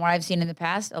from what I've seen in the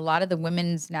past, a lot of the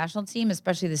women's national team,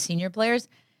 especially the senior players,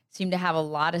 seem to have a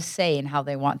lot of say in how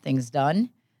they want things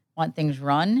done, want things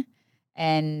run.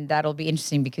 And that'll be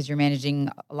interesting because you're managing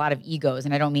a lot of egos.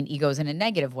 And I don't mean egos in a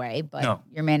negative way, but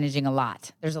you're managing a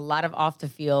lot. There's a lot of off the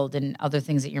field and other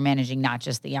things that you're managing, not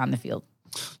just the on the field.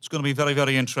 It's going to be very,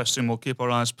 very interesting. We'll keep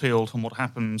our eyes peeled on what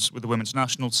happens with the women's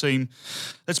national team.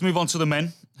 Let's move on to the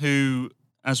men who,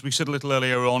 as we said a little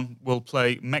earlier on, will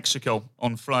play Mexico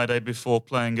on Friday before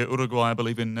playing Uruguay, I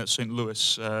believe, in St.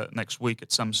 Louis next week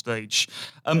at some stage.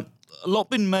 A lot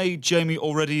been made, Jamie,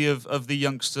 already of the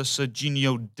youngster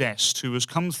Serginho Dest, who has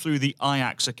come through the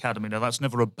Ajax Academy. Now, that's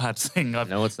never a bad thing. I've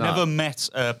never met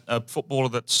a footballer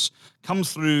that's come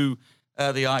through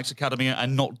the Ajax Academy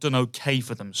and not done okay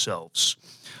for themselves.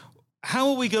 How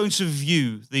are we going to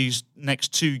view these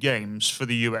next two games for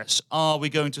the US? Are we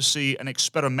going to see an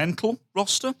experimental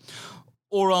roster,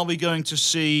 or are we going to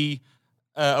see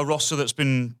a roster that's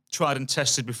been tried and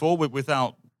tested before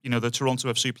without, the Toronto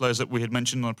FC players that we had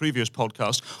mentioned on a previous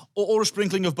podcast, or a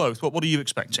sprinkling of both? What are you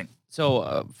expecting?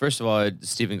 So, first of all,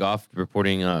 Stephen Goff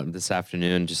reporting this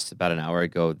afternoon, just about an hour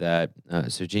ago, that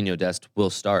Serginho Dest will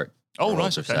start. Oh,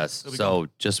 right, process. Okay. So,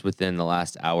 just within the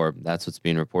last hour, that's what's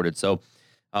being reported. So,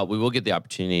 we will get the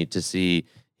opportunity to see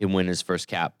him win his first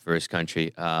cap for his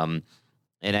country. And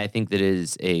I think that it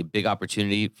is a big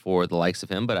opportunity for the likes of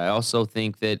him. But I also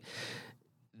think that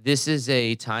this is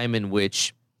a time in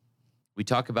which we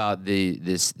talk about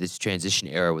this transition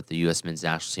era with the U.S. men's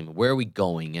national team. Where are we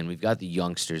going? And we've got the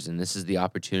youngsters, and this is the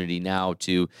opportunity now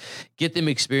to get them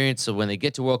experience. So when they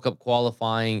get to World Cup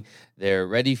qualifying, they're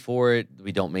ready for it.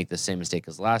 We don't make the same mistake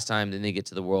as last time. Then they get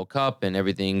to the World Cup, and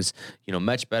everything's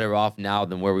much better off now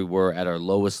than where we were at our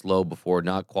lowest low before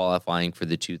not qualifying for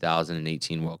the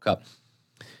 2018 World Cup.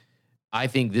 I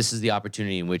think this is the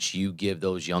opportunity in which you give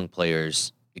those young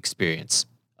players experience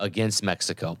against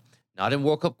Mexico. Not in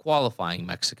World Cup qualifying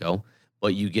Mexico,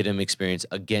 but you get them experience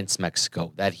against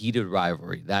Mexico. That heated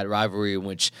rivalry, that rivalry in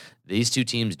which these two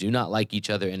teams do not like each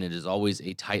other, and it is always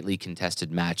a tightly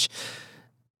contested match.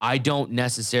 I don't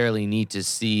necessarily need to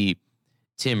see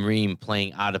Tim Ream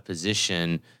playing out of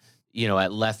position,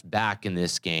 at left back in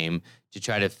this game to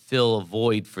try to fill a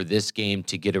void for this game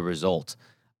to get a result.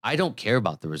 I don't care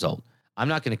about the result. I'm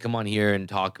not going to come on here and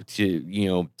talk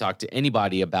to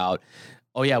anybody about,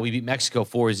 oh, yeah, we beat Mexico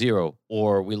 4-0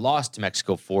 or we lost to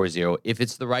Mexico 4-0. If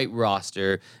it's the right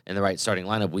roster and the right starting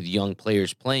lineup with young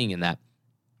players playing in that,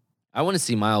 I want to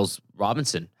see Miles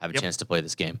Robinson have a chance to play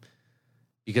this game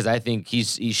because I think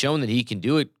he's shown that he can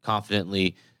do it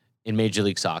confidently in Major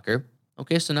League Soccer.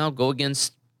 Okay, so now go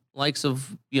against likes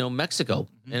of, Mexico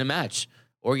in a match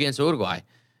or against Uruguay.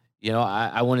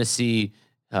 I want to see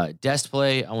Dest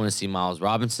play. I want to see Miles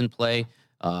Robinson play.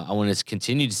 I want to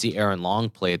continue to see Aaron Long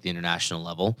play at the international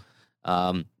level.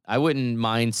 I wouldn't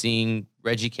mind seeing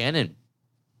Reggie Cannon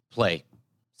play,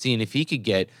 seeing if he could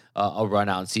get a run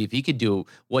out and see if he could do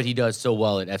what he does so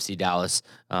well at FC Dallas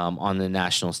on the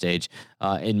national stage.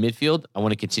 In midfield, I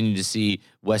want to continue to see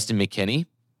Weston McKennie.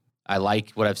 I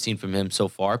like what I've seen from him so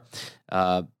far.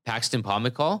 Paxton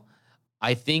Pomykal,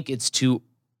 I think it's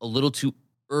a little too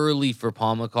early for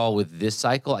Pomykal with this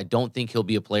cycle. I don't think he'll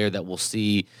be a player that we'll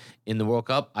see in the World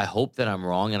Cup. I hope that I'm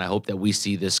wrong, and I hope that we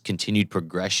see this continued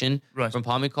progression from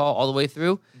Pomykal all the way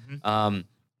through.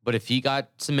 But if he got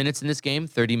some minutes in this game,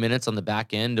 30 minutes on the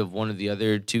back end of one of the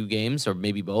other two games, or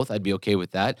maybe both, I'd be okay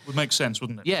with that. Would make sense,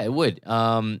 wouldn't it? Yeah, it would.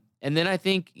 And then I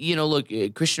think, look,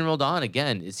 Christian Roldan,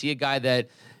 again, is he a guy that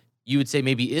you would say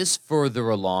maybe is further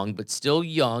along, but still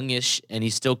youngish, and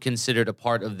he's still considered a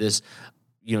part of this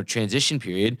transition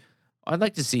period? I'd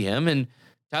like to see him. And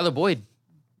Tyler Boyd,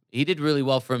 he did really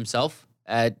well for himself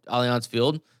at Allianz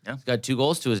Field. Yeah. He's got 2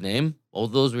 goals to his name. Both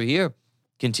of those were here.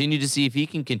 Continue to see if he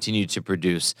can continue to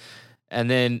produce. And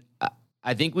then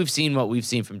I think we've seen what we've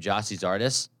seen from Gyasi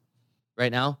Zardes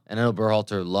right now. And I know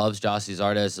Berhalter loves Gyasi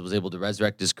Zardes, was able to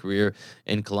resurrect his career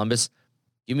in Columbus.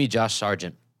 Give me Josh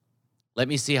Sargent. Let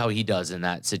me see how he does in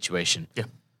that situation. Yeah.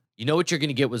 You know what you're going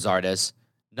to get with Zardes.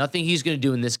 Nothing he's going to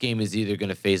do in this game is either going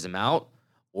to phase him out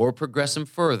or progress him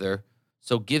further.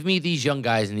 So give me these young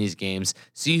guys in these games.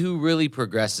 See who really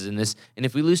progresses in this. And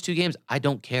if we lose 2 games, I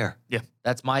don't care. Yeah.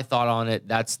 That's my thought on it.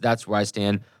 That's where I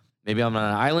stand. Maybe I'm on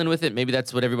an island with it. Maybe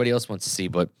that's what everybody else wants to see.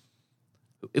 But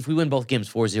if we win both games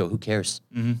 4-0, who cares?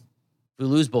 Mm-hmm. If we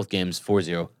lose both games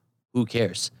 4-0, who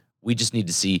cares? We just need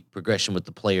to see progression with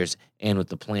the players and with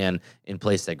the plan in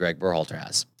place that Greg Berhalter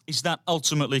has. Is that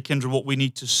ultimately, Kendra, what we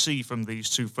need to see from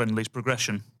these 2 friendlies,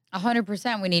 progression?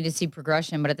 100% we need to see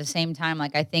progression, but at the same time,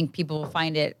 I think people will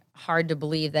find it hard to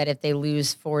believe that if they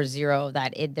lose 4-0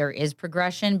 that there is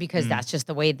progression because that's just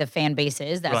the way the fan base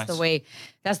is. That's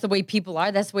the way people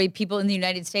are. That's the way people in the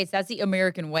United States, that's the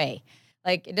American way.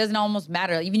 It doesn't almost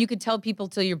matter. Even you could tell people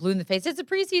till you're blue in the face, it's a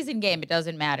preseason game. It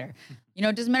doesn't matter.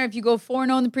 It doesn't matter if you go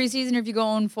 4-0 in the preseason or if you go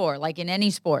 0-4, in any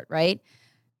sport, right?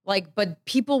 But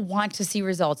people want to see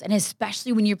results, and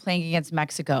especially when you're playing against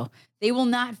Mexico. They will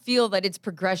not feel that it's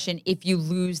progression if you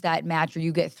lose that match or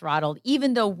you get throttled,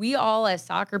 even though we all as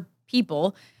soccer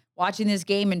people watching this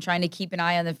game and trying to keep an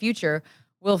eye on the future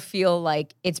will feel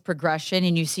like it's progression,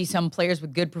 and you see some players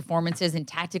with good performances, and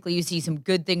tactically you see some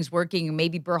good things working, and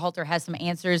maybe Berhalter has some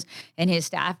answers in his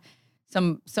staff.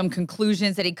 Some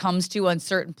conclusions that he comes to on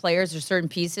certain players or certain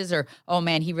pieces, or, oh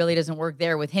man, he really doesn't work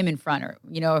there with him in front or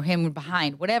him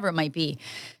behind, whatever it might be.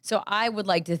 So I would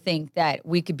like to think that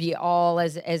we could be all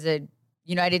as a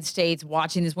United States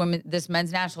watching this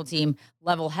men's national team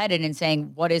level-headed and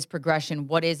saying, what is progression?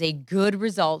 What is a good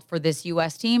result for this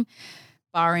U.S. team,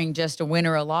 barring just a win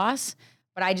or a loss?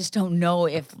 But I just don't know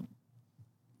if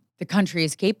the country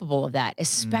is capable of that,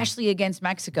 especially against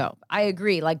Mexico. I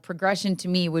agree. Progression to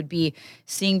me would be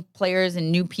seeing players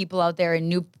and new people out there and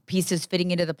new pieces fitting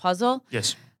into the puzzle.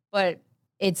 Yes. But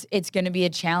it's going to be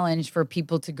a challenge for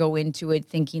people to go into it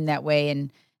thinking that way.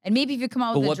 And maybe if you come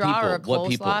out with a draw or a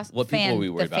close loss, what people are we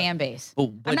worried the fan about? base. But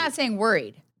I'm not saying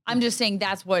worried. I'm just saying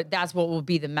that's what will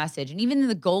be the message. And even in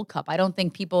the Gold Cup, I don't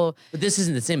think people. But this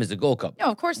isn't the same as the Gold Cup. No,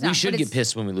 of course not. We should get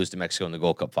pissed when we lose to Mexico in the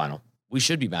Gold Cup final. We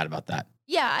should be mad about that.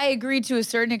 Yeah, I agree to a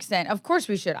certain extent. Of course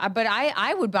we should. But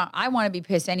I want to be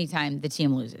pissed anytime the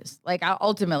team loses. Like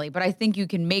ultimately, but I think you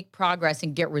can make progress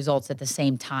and get results at the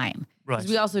same time. Right.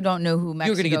 Because we also don't know who Mexico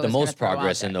You're going to get the is most throw out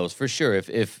progress there. in those for sure.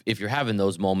 If you're having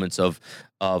those moments of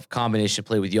combination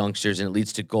play with youngsters and it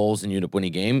leads to goals and you end up winning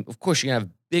a game, of course you're going to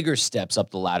have bigger steps up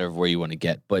the ladder of where you want to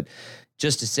get. But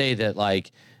just to say that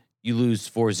like you lose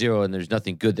 4-0 and there's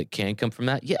nothing good that can come from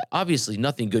that. Yeah, obviously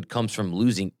nothing good comes from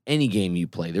losing any game you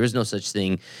play. There is no such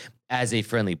thing as a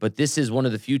friendly. But this is one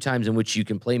of the few times in which you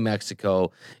can play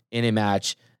Mexico in a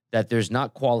match that there's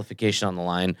not qualification on the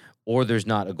line or there's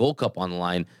not a Gold Cup on the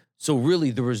line. So really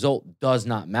the result does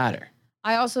not matter.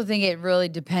 I also think it really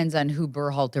depends on who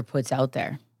Berhalter puts out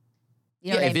there.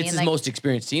 You know what I if mean? it's his most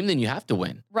experienced team, then you have to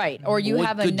win. Right. Or you What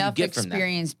have good do you enough get from that?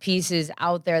 experienced pieces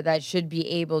out there that should be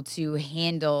able to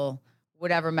handle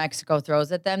whatever Mexico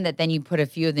throws at them, that then you put a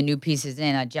few of the new pieces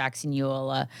in. Jackson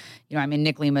Ewell,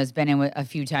 Nick Lima has been in a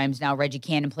few times now. Reggie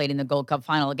Cannon played in the Gold Cup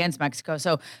final against Mexico.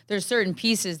 So there's certain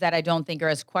pieces that I don't think are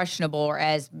as questionable or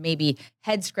as maybe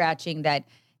head-scratching that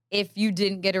if you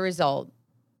didn't get a result,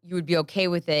 you would be okay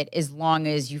with it as long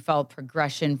as you felt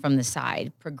progression from the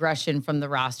side, progression from the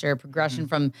roster, progression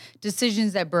from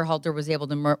decisions that Berhalter was able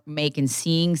to make and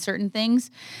seeing certain things.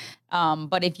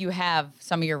 But if you have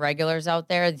some of your regulars out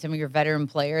there, some of your veteran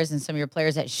players and some of your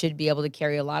players that should be able to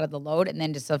carry a lot of the load and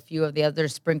then just a few of the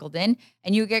others sprinkled in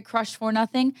and you get crushed for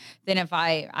nothing, then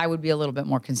I would be a little bit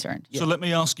more concerned. So let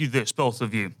me ask you this, both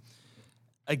of you.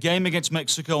 A game against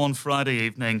Mexico on Friday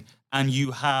evening and you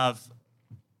have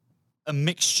a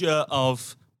mixture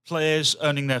of players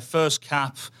earning their first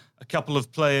cap, a couple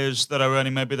of players that are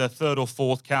earning maybe their third or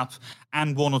fourth cap,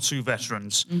 and one or two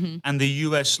veterans, and the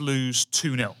US lose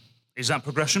 2-0. Is that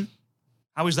progression?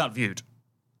 How is that viewed?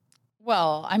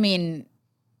 Well, I mean,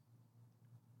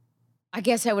 I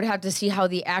guess I would have to see how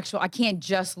I can't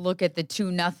just look at the 2-0.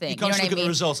 You can't know just what look I at the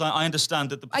results. I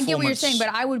understand that the performance... I get what you're saying, but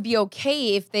I would be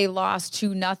okay if they lost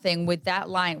 2-0 with that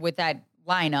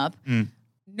lineup,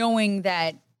 knowing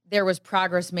that there was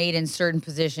progress made in certain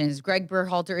positions. Greg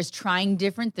Berhalter is trying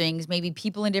different things, maybe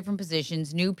people in different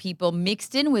positions, new people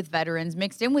mixed in with veterans,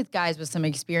 mixed in with guys with some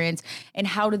experience. And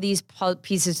how do these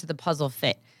pieces to the puzzle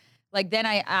fit? Like, then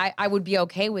I would be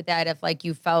okay with that if, like,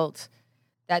 you felt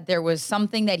that there was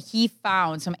something that he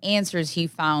found, some answers he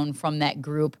found from that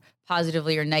group,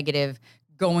 positively or negative,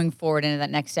 going forward into that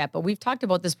next step. But we've talked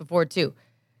about this before, too.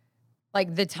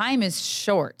 Like, the time is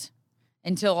short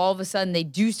until all of a sudden they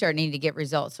do start needing to get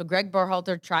results. So Greg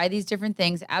Berhalter, try these different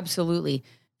things. Absolutely.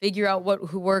 Figure out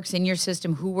who works in your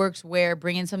system, who works where,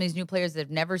 bring in some of these new players that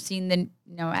have never seen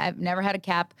have never had a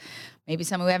cap, maybe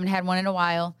some who haven't had one in a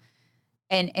while,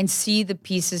 and see the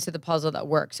pieces to the puzzle that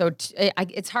work. So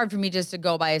it's hard for me just to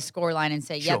go by a score line and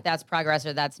say, yep, that's progress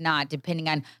or that's not, depending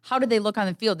on how do they look on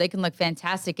the field. They can look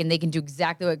fantastic and they can do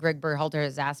exactly what Greg Berhalter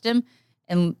has asked him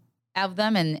and have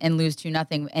them and lose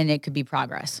 2-0, and it could be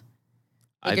progress.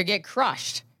 They could get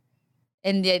crushed,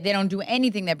 and they don't do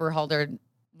anything that Berhalter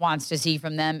wants to see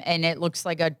from them, and it looks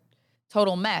like a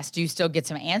total mess. Do you still get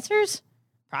some answers?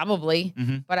 Probably,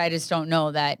 but I just don't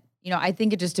know that. I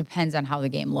think it just depends on how the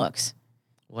game looks.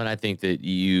 Well, I think that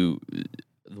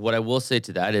what I will say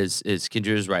to that is Kendra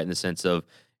is right in the sense of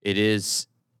it is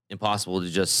impossible to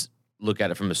just look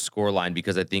at it from a score line,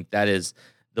 because I think that is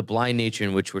the blind nature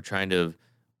in which we're trying to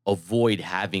avoid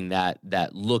having that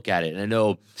look at it. And I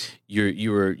know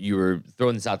you were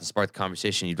throwing this out to spark the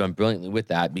conversation. You've done brilliantly with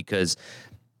that, because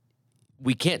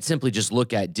we can't simply just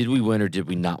look at did we win or did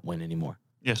we not win anymore.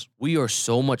 Yes. We are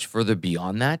so much further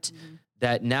beyond that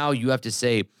that now you have to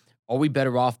say, are we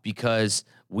better off because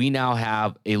we now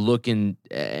have a look in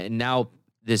now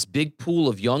this big pool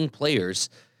of young players,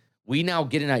 we now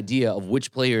get an idea of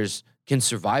which players can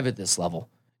survive at this level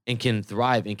and can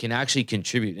thrive and can actually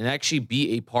contribute and actually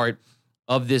be a part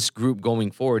of this group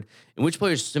going forward, and which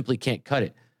players simply can't cut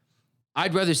it.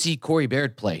 I'd rather see Corey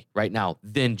Baird play right now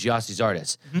than Gyasi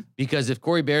Zardes, because if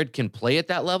Corey Baird can play at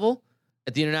that level,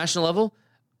 at the international level,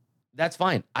 that's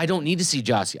fine. I don't need to see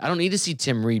Gyasi. I don't need to see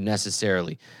Tim Reed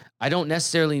necessarily. I don't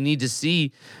necessarily need to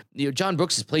see, John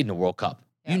Brooks has played in a World Cup.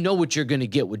 Yeah. You know what you're going to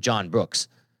get with John Brooks,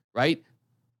 right?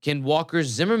 Can Walker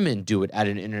Zimmerman do it at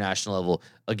an international level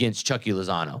against Chucky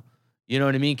Lozano? You know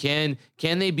what I mean? Can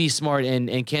they be smart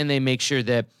and can they make sure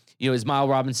that, is Miles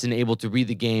Robinson able to read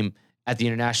the game at the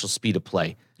international speed of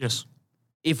play? Yes.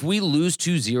 If we lose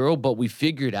 2-0, but we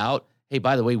figured out, hey,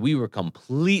 by the way, we were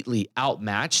completely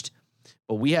outmatched,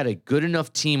 but we had a good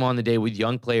enough team on the day with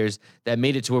young players that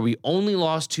made it to where we only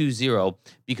lost 2-0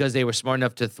 because they were smart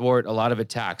enough to thwart a lot of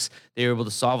attacks. They were able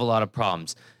to solve a lot of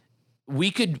problems.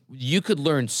 You could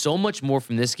learn so much more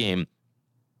from this game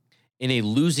in a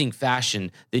losing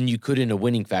fashion than you could in a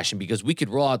winning fashion, because we could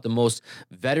roll out the most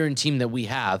veteran team that we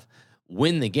have,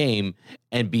 win the game,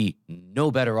 and be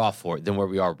no better off for it than where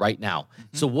we are right now.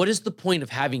 So what is the point of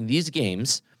having these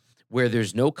games where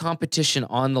there's no competition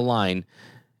on the line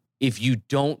if you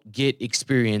don't get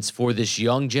experience for this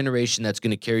young generation that's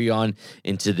going to carry on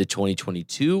into the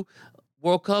 2022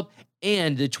 World Cup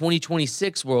and the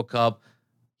 2026 World Cup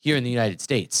here in the United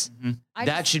States?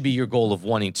 That should be your goal of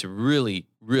wanting to really,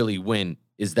 really win,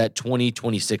 is that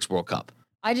 2026 World Cup.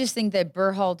 I just think that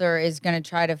Berhalter is going to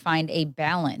try to find a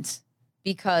balance,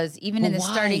 because even in the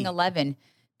starting 11,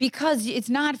 because it's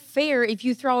not fair if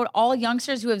you throw out all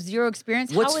youngsters who have zero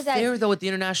experience. What's how is that fair though at the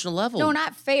international level? No,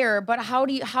 not fair, but how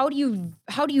do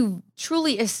you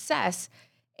truly assess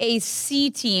a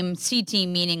C team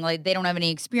meaning like they don't have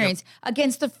any experience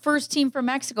against the first team from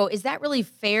Mexico? Is that really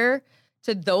fair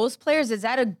to those players? Is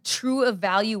that a true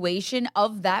evaluation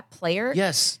of that player?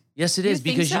 Yes, it You is,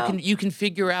 think because so? you can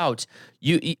figure out,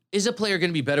 is a player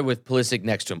going to be better with Pulisic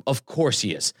next to him? Of course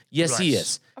he is. Yes, he Right.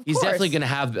 is. Of He's course. definitely going to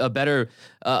have a better,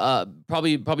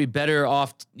 probably better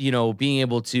off, being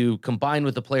able to combine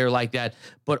with a player like that.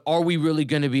 But are we really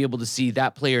going to be able to see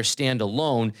that player stand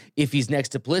alone if he's next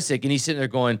to Pulisic and he's sitting there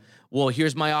going, well,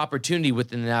 here's my opportunity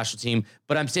within the national team,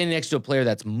 but I'm standing next to a player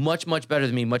that's much, much better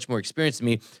than me, much more experienced than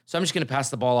me. So I'm just going to pass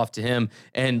the ball off to him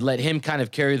and let him kind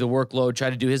of carry the workload, try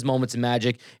to do his moments of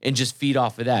magic, and just feed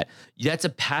off of that. That's a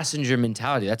passenger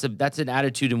mentality. That's an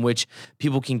attitude in which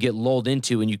people can get lulled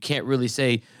into, and you can't really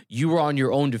say you were on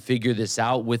your own to figure this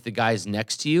out with the guys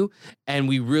next to you, and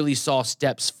we really saw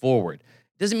steps forward.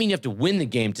 Doesn't mean you have to win the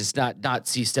game to not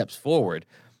see steps forward.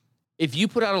 If you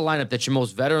put out a lineup that's your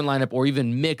most veteran lineup or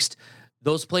even mixed,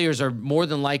 those players are more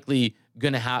than likely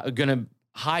gonna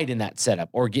hide in that setup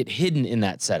or get hidden in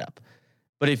that setup.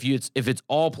 But if it's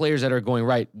all players that are going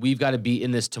right, we've got to be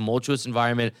in this tumultuous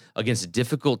environment against a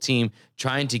difficult team,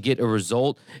 trying to get a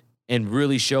result and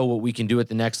really show what we can do at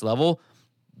the next level.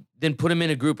 Then put them in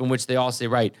a group in which they all say,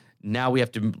 right, now we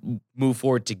have to move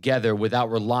forward together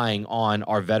without relying on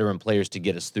our veteran players to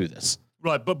get us through this.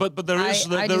 Right, but there is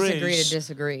I there disagree is to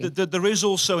disagree. There is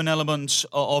also an element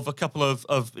of a couple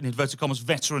of in inverted commas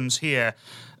veterans here,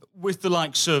 with the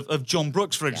likes of John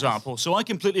Brooks, for example. So I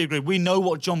completely agree. We know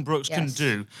what John Brooks can Yes.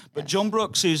 do, but John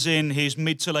Brooks is in his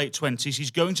mid to late 20s.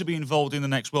 He's going to be involved in the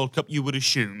next World Cup, you would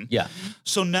assume. Yeah.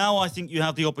 So now I think you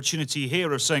have the opportunity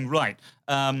here of saying, right,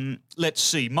 let's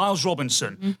see, Miles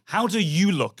Robinson, how do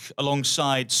you look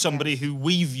alongside somebody who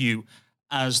we view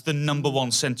as the number one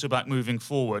centre-back moving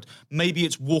forward? Maybe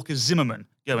it's Walker Zimmerman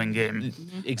going in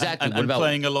Exactly. and What about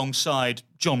playing alongside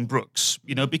John Brooks,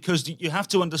 because you have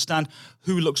to understand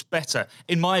who looks better.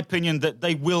 In my opinion, that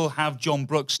they will have John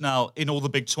Brooks now in all the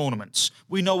big tournaments.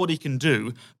 We know what he can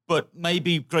do, but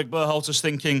maybe Greg Berhalter's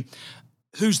thinking,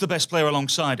 who's the best player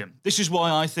alongside him? This is why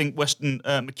I think Weston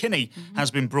McKennie has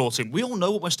been brought in. We all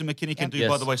know what Weston McKennie can do,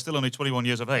 by Yes. the way, still only 21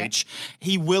 years of age.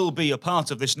 He will be a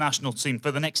part of this national team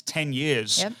for the next 10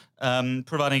 years,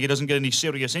 providing he doesn't get any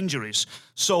serious injuries.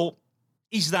 So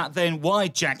is that then why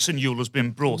Jackson Ewell has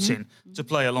been brought in to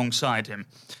play alongside him?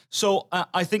 So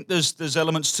I think there's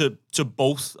elements to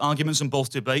both arguments and both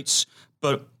debates,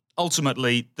 but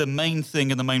ultimately, the main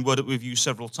thing and the main word that we've used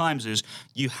several times is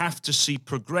you have to see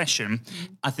progression.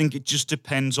 I think it just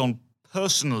depends on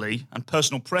personally and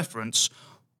personal preference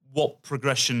what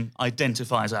progression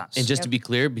identifies as. And just to be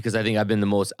clear, because I think I've been the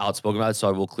most outspoken about it, so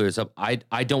I will clear this up. I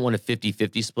don't want a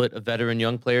 50-50 split of veteran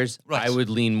young players. Right. I would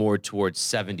lean more towards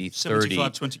 70-30.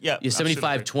 75-20, yeah,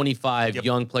 75-25 Yep.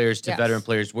 young players to Yes. veteran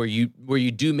players where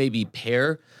you do maybe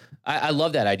pair. I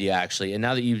love that idea, actually. And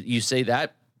now that you say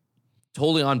that,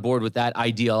 totally on board with that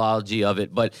ideology of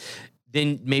it. But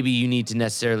then maybe you need to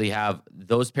necessarily have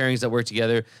those pairings that work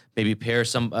together, maybe pair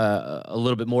some a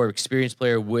little bit more experienced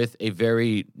player with a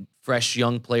very fresh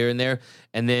young player in there,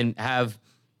 and then have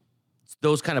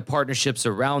those kind of partnerships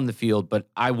around the field. But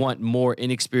I want more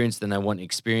inexperience than I want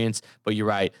experience. But you're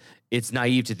right. It's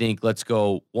naive to think let's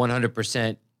go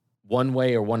 100% one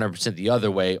way or 100% the other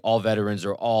way. All veterans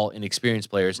are all inexperienced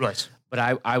players. Right. But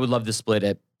I would love to split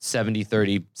it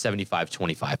 70-30,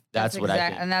 75-25. That's what I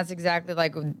think. And that's exactly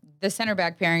like the center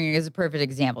back pairing is a perfect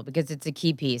example because it's a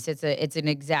key piece. It's an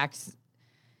exact,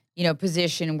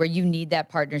 position where you need that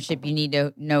partnership. You need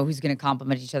to know who's going to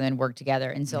complement each other and work together.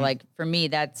 And so, like for me,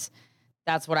 that's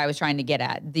what I was trying to get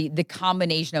at. The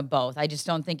combination of both. I just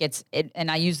don't think it's. And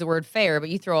I use the word fair, but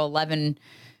you throw 11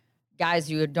 guys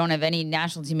who don't have any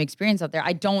national team experience out there,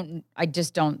 I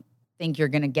just don't think you're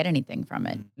going to get anything from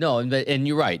it. No, and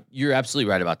you're right. You're absolutely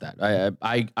right about that.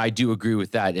 I do agree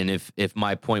with that. And if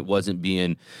my point wasn't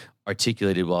being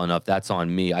articulated well enough, that's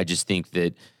on me. I just think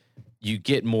that you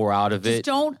get more out of it. Just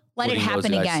don't let it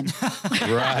happen again.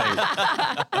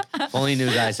 Right. If only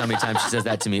knew, guys, how many times she says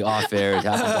that to me off air. It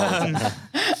happens all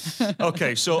the time.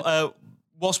 Okay, so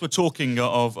whilst we're talking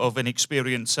of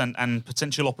inexperience and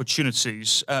potential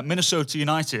opportunities, Minnesota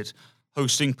United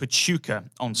hosting Pachuca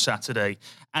on Saturday.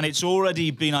 And it's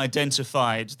already been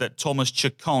identified that Thomas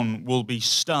Chacon will be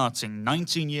starting.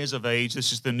 19 years of age.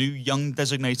 This is the new young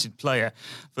designated player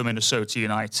for Minnesota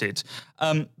United.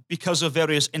 Because of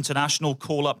various international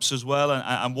call-ups as well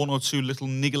and one or two little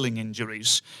niggling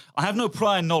injuries. I have no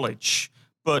prior knowledge,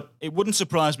 but it wouldn't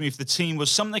surprise me if the team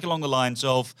was something along the lines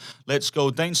of, let's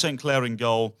go Dane St. Clair in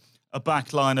goal, a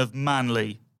back line of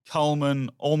Manley, Coleman,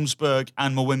 Ormsberg,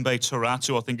 and Mwimbe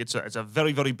Turatu. I think it's a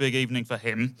very, very big evening for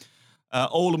him.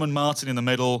 Olam and Martin in the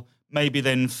middle, maybe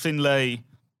then Finlay,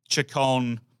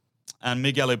 Chacon, and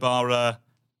Miguel Ibarra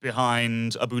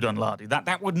behind Abu Danladi.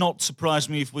 That would not surprise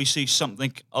me if we see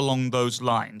something along those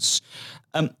lines.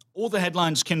 All the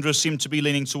headlines, Kyndra, seem to be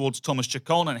leaning towards Thomas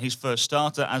Chacon and his first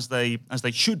starter, as they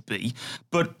should be.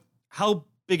 But how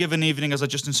big of an evening, as I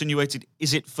just insinuated,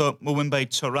 is it for Mwimbe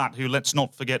Turatu, who, let's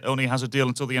not forget, only has a deal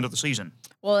until the end of the season?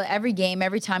 Well, every game,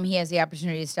 every time he has the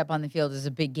opportunity to step on the field is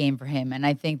a big game for him. And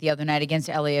I think the other night against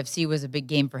LAFC was a big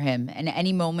game for him. And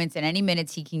any moments and any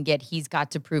minutes he can get, he's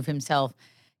got to prove himself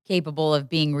capable of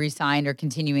being re-signed or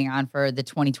continuing on for the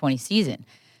 2020 season.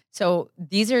 So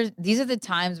these are the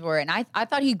times where, and I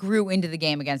thought he grew into the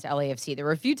game against LAFC. There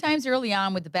were a few times early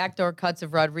on with the backdoor cuts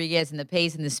of Rodriguez and the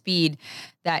pace and the speed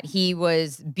that he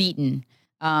was beaten.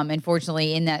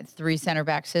 Unfortunately, in that three center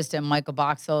back system, Michael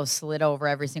Boxall slid over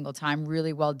every single time.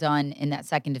 Really well done in that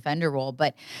second defender role.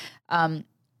 But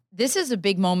this is a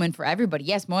big moment for everybody.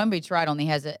 Yes, Mwimbe Turatu only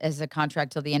has a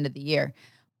contract till the end of the year.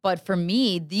 But for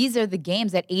me, these are the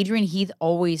games that Adrian Heath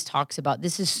always talks about.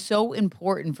 This is so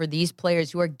important for these players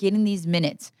who are getting these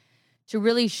minutes to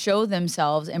really show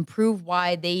themselves and prove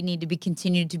why they need to be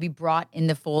continued to be brought in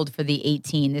the fold for the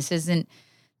 18. This isn't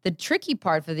the tricky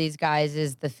part for these guys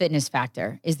is the fitness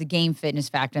factor, is the game fitness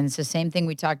factor. And it's the same thing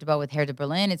we talked about with Hertha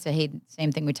Berlin. It's the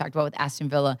same thing we talked about with Aston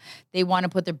Villa. They want to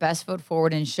put their best foot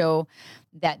forward and show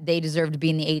that they deserve to be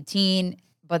in the 18,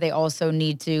 but they also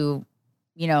need to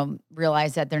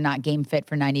realize that they're not game fit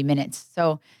for 90 minutes.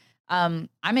 So I'm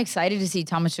excited to see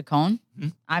Thomas Chacon. Mm-hmm.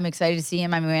 I'm excited to see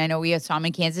him. I mean, I know we saw him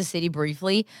in Kansas City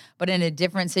briefly, but in a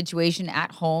different situation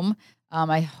at home.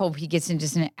 I hope he gets in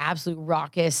just an absolute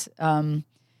raucous,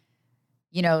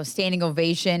 standing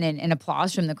ovation and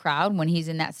applause from the crowd when he's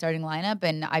in that starting lineup.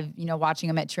 And watching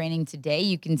him at training today,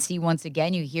 you can see once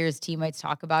again, you hear his teammates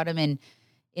talk about him in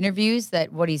interviews,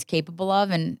 that what he's capable of.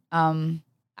 And,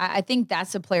 I think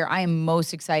that's the player I am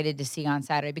most excited to see on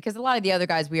Saturday, because a lot of the other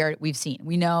guys we've seen.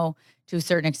 We know to a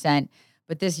certain extent,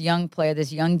 but this young player,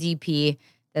 this young DP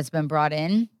that's been brought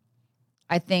in,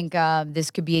 I think this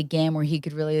could be a game where he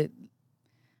could really,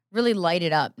 really light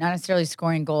it up. Not necessarily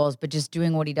scoring goals, but just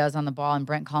doing what he does on the ball. And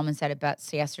Brent Coleman said it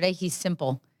best yesterday. He's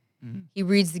simple. Mm-hmm. He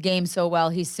reads the game so well.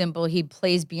 He's simple. He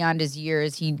plays beyond his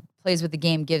years. He plays what the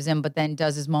game gives him, but then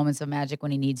does his moments of magic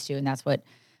when he needs to. And that's what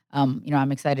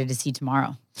I'm excited to see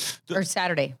tomorrow or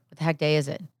Saturday. What the heck day is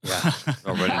it? Yeah,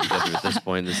 already together at this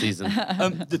point in the season.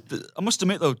 I must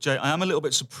admit, though, Jay, I am a little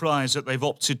bit surprised that they've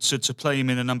opted to play him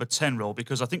in a number 10 role,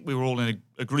 because I think we were all in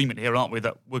agreement here, aren't we,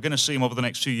 that we're going to see him over the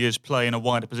next 2 years play in a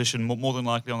wider position, more than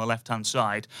likely on the left-hand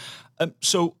side.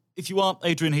 So if you are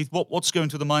Adrian Heath, what's going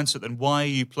through the mindset then? Why are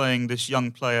you playing this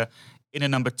young player in a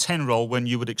number 10 role when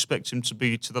you would expect him to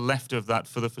be to the left of that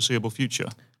for the foreseeable future?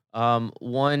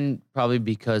 One, probably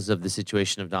because of the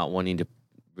situation of not wanting to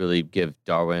really give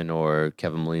Darwin or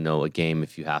Kevin Molino a game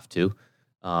if you have to.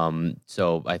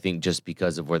 So I think just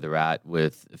because of where they're at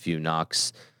with a few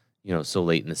knocks, so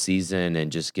late in the season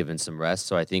and just given some rest.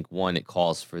 So I think, one, it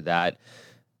calls for that.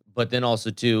 But then also,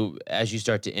 two, as you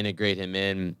start to integrate him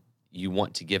in, you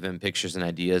want to give him pictures and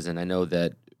ideas. And I know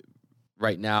that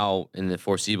right now in the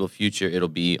foreseeable future, it'll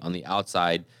be on the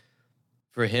outside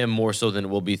for him more so than it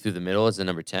will be through the middle as a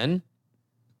number 10.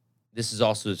 This is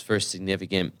also his first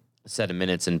significant set of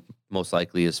minutes, and most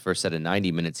likely his first set of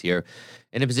 90 minutes here,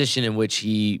 in a position in which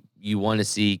you want to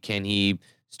see, can he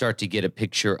start to get a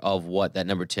picture of what that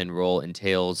number 10 role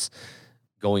entails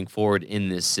going forward in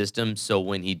this system. So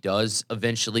when he does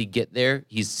eventually get there,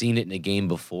 he's seen it in a game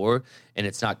before, and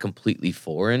it's not completely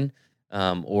foreign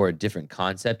or a different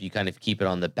concept. You kind of keep it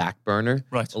on the back burner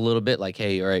a little bit, like,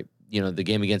 hey, all right, the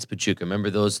game against Pachuca, remember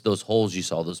those holes you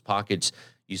saw, those pockets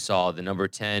You saw the number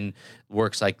 10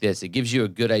 works like this. It gives you a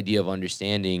good idea of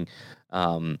understanding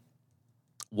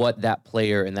what that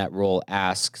player in that role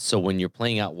asks. So when you're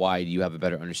playing out wide, you have a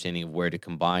better understanding of where to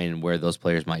combine and where those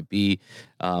players might be.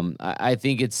 I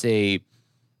think it's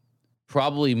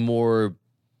probably more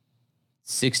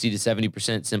 60 to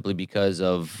 70% simply because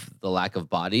of the lack of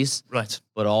bodies. Right.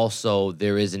 But also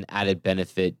there is an added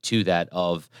benefit to that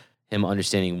of him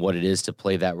understanding what it is to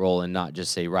play that role and not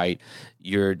just say, right,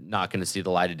 you're not going to see the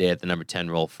light of day at the number 10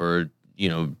 role for,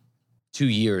 2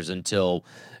 years until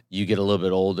you get a little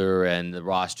bit older and the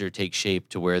roster takes shape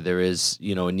to where there is,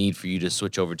 a need for you to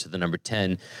switch over to the number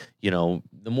 10. The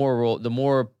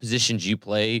more positions you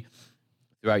play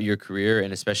throughout your career,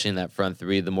 and especially in that front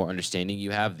three, the more understanding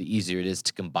you have, the easier it is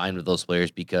to combine with those players,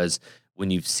 because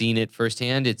when you've seen it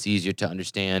firsthand, it's easier to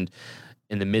understand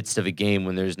in the midst of a game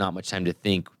when there's not much time to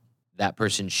think. That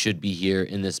person should be here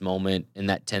in this moment in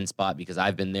that 10 spot because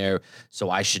I've been there,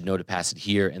 so I should know to pass it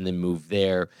here and then move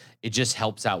there. It just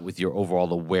helps out with your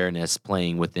overall awareness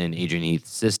playing within Adrian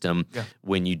Heath's system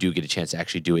when you do get a chance to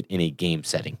actually do it in a game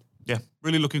setting. Yeah,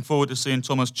 really looking forward to seeing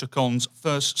Thomas Chacon's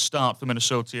first start for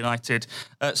Minnesota United.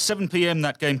 7 p.m.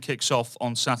 that game kicks off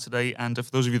on Saturday, and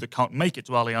for those of you that can't make it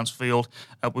to Allianz Field,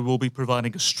 we will be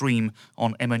providing a stream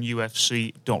on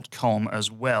mnufc.com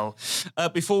as well.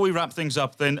 Before we wrap things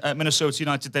up then, Minnesota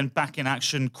United then back in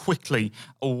action quickly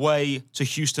away to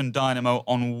Houston Dynamo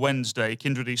on Wednesday.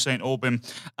 Kyndra St. Aubin,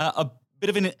 a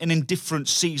bit of an indifferent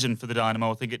season for the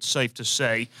Dynamo, I think it's safe to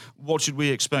say. What should we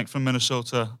expect from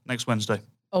Minnesota next Wednesday?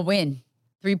 A win,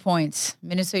 3 points.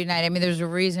 Minnesota United. I mean, there's a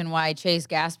reason why Chase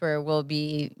Gasper will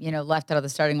be, left out of the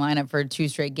starting lineup for 2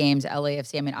 straight games.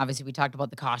 LAFC. I mean, obviously we talked about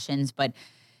the cautions, but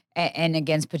and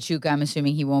against Pachuca, I'm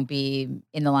assuming he won't be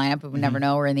in the lineup. But we never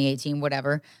know, or in the 18,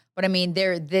 whatever. But I mean,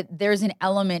 there's an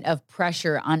element of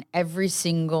pressure on every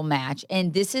single match,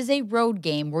 and this is a road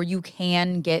game where you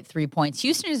can get 3 points.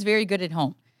 Houston is very good at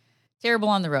home, terrible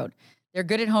on the road. They're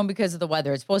good at home because of the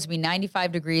weather. It's supposed to be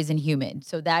 95 degrees and humid.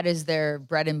 So that is their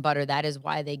bread and butter. That is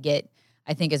why they get,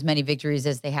 I think, as many victories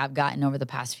as they have gotten over the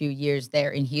past few years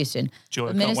there in Houston. Joe,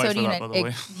 I can't wait for that, by the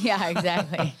way. Yeah,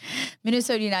 exactly.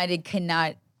 Minnesota United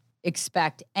cannot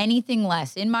expect anything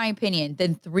less, in my opinion,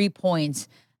 than 3 points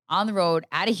on the road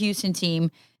at a Houston team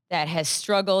that has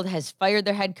struggled, has fired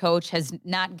their head coach, has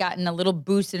not gotten a little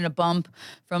boost and a bump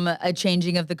from a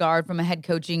changing of the guard from a head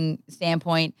coaching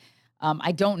standpoint.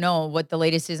 I don't know what the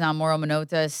latest is on Mauro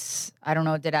Manotas. I don't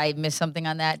know. Did I miss something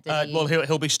on that? Well,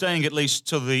 he'll be staying at least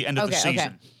till the end of the season.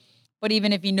 Okay. But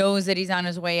even if he knows that he's on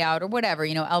his way out or whatever,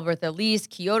 Alberth Elise,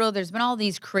 Kyoto, there's been all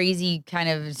these crazy kind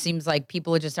of, it seems like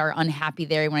people just are unhappy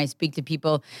there. When I speak to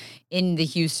people in the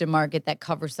Houston market that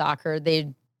cover soccer,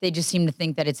 they just seem to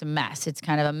think that it's a mess. It's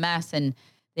kind of a mess, and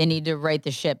they need to right the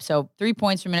ship. So 3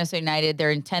 points for Minnesota United. They're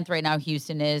in 10th right now,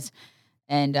 Houston is.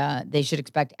 And they should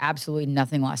expect absolutely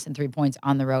nothing less than 3 points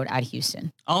on the road at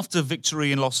Houston. After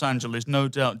victory in Los Angeles, no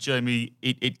doubt, Jamie,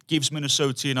 it gives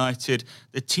Minnesota United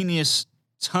the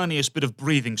tiniest bit of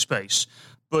breathing space.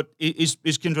 But is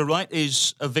Kyndra right?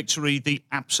 Is a victory the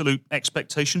absolute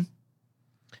expectation?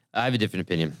 I have a different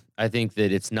opinion. I think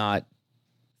that it's not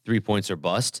 3 points or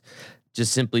bust,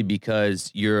 just simply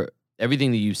because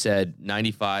everything that you said,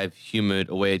 95, humid,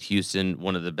 away at Houston,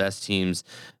 one of the best teams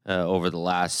over the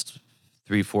last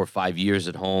 3, 4, 5 years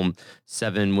at home,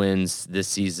 7 wins this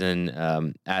season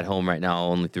at home right now,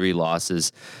 only 3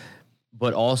 losses,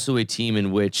 but also a team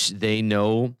in which they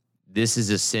know this is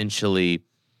essentially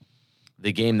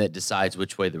the game that decides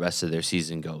which way the rest of their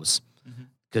season goes,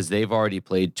 because they've already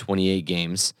played 28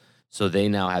 games. So they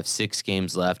now have 6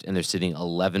 games left, and they're sitting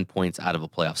 11 points out of a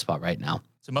playoff spot right now.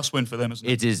 It's a must win for them, isn't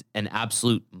it? It is an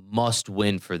absolute must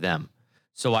win for them.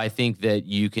 So I think that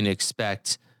you can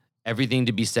expect everything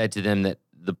to be said to them that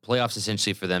the playoffs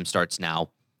essentially for them starts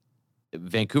now.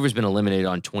 Vancouver's been eliminated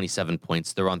on 27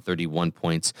 points. They're on 31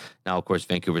 points. Now, of course,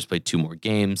 Vancouver's played 2 more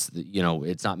games.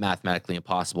 It's not mathematically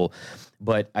impossible.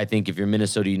 But I think if you're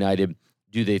Minnesota United,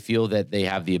 do they feel that they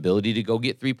have the ability to go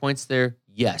get 3 points there?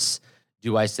 Yes.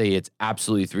 Do I say it's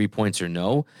absolutely 3 points or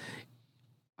no?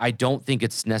 I don't think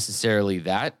it's necessarily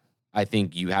that. I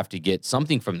think you have to get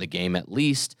something from the game at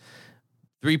least.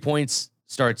 3 points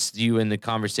starts you in the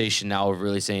conversation now of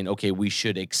really saying, okay, we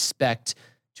should expect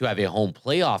to have a home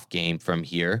playoff game from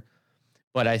here.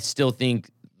 But I still think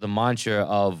the mantra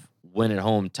of win at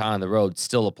home, tie on the road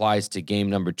still applies to game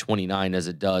number 29 as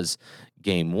it does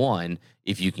game 1.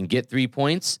 If you can get 3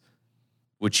 points,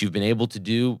 which you've been able to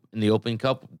do in the Open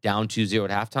Cup, down 2-0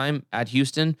 at halftime at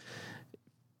Houston,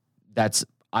 that's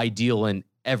ideal in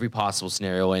every possible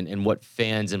scenario and what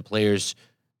fans and players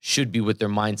should be with their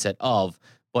mindset of.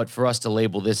 But for us to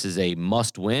label this as a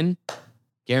must win,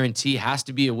 guarantee has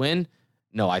to be a win.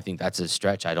 No, I think that's a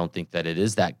stretch. I don't think that it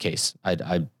is that case.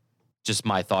 I just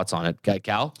my thoughts on it.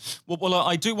 Cal? Well,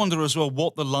 I do wonder as well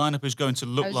what the lineup is going to I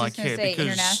look was like just gonna here, say because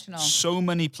international. so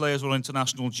many players are on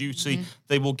international duty.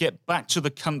 They will get back to the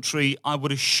country, I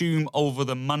would assume, over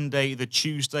the Monday, the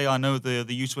Tuesday. I know the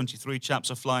U23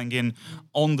 chaps are flying in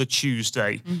on the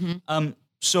Tuesday.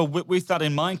 So with that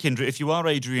in mind, Kendra, if you are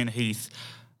Adrian Heath,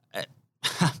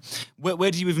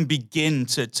 where do you even begin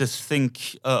to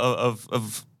think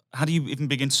of how do you even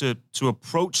begin to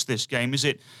approach this game? Is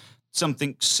it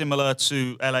something similar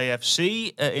to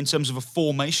LAFC in terms of a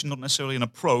formation, not necessarily an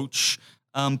approach,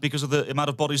 because of the amount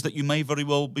of bodies that you may very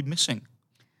well be missing?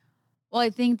 Well, I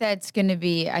think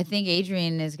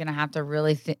Adrian is going to have to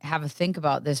really have a think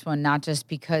about this one, not just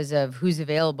because of who's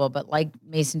available, but like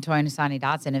Mason Toye and Hassani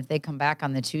Dotson, if they come back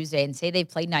on the Tuesday and say they've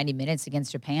played 90 minutes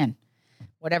against Japan,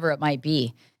 whatever it might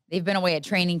be. They've been away at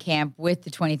training camp with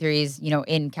the 23s,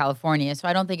 in California. So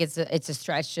I don't think it's a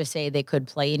stretch to say they could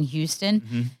play in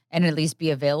Houston and at least be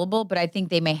available. But I think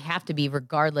they may have to be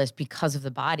regardless because of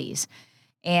the bodies.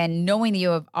 And knowing that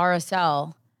you have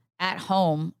RSL at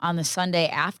home on the Sunday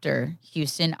after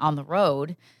Houston on the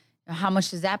road, how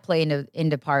much does that play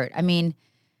into part? I mean,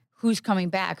 who's coming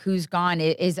back? Who's gone?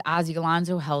 Is Ozzie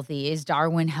Alonso healthy? Is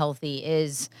Darwin healthy?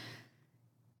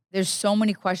 There's so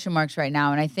many question marks right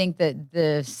now. And I think that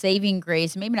the saving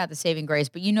grace, maybe not the saving grace,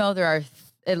 but there are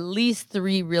at least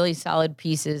 3 really solid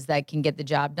pieces that can get the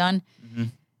job done.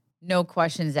 No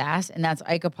questions asked. And that's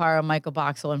Ike Opara, Michael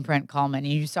Boxall, and Brent Coleman.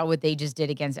 And you saw what they just did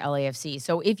against LAFC.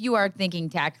 So if you are thinking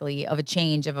tactically of a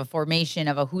change, of a formation,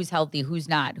 of a who's healthy, who's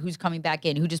not, who's coming back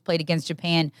in, who just played against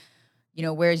Japan,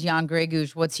 where's Jan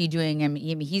Gregush? What's he doing? I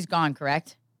mean, he's gone,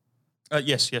 correct?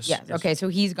 Yes. Okay, so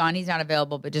he's gone. He's not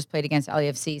available, but just played against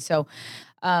LAFC. So,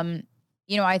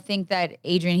 I think that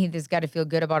Adrian Heath has got to feel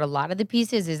good about a lot of the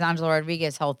pieces. Is Angelo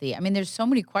Rodriguez healthy? I mean, there's so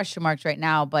many question marks right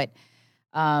now, but...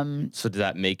 so does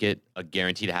that make it a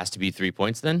guaranteed it has to be 3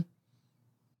 points then?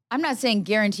 I'm not saying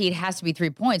guaranteed it has to be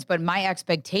 3 points, but my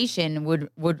expectation would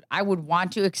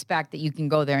want to expect that you can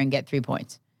go there and get 3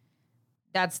 points.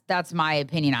 That's my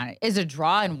opinion on it. Is a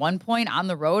draw in 1 point on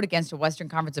the road against a Western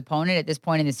Conference opponent at this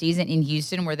point in the season in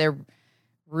Houston, where they're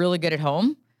really good at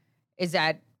home,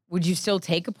 would you still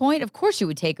take a point? Of course you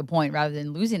would take a point rather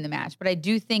than losing the match. But I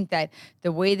do think that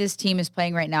the way this team is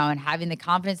playing right now and having the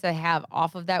confidence they have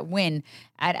off of that win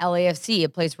at LAFC, a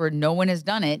place where no one has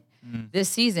done it this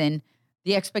season,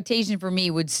 the expectation for me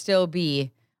would still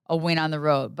be a win on the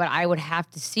road. But I would have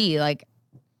to see, I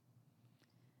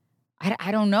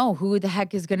don't know who the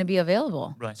heck is going to be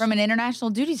available from an international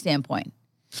duty standpoint.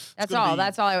 That's all.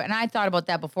 And I thought about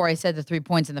that before I said the 3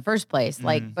 points in the first place.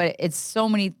 But it's so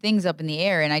many things up in the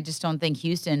air, and I just don't think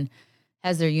Houston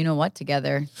has their you-know-what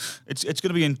together. It's going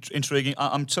to be intriguing.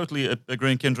 I'm totally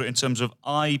agreeing, Kendra, in terms of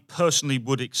I personally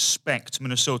would expect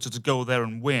Minnesota to go there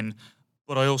and win.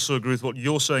 But I also agree with what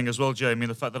you're saying as well, Jamie,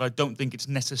 the fact that I don't think it's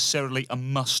necessarily a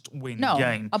must-win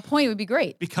game. A point would be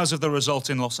great. Because of the result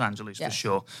in Los Angeles, for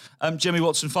sure. Jamie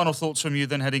Watson, final thoughts from you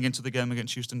then heading into the game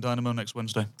against Houston Dynamo next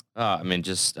Wednesday? I want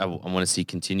to see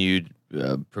continued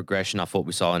progression off what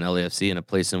we saw in LAFC in a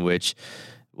place in which,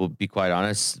 we'll be quite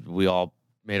honest, we all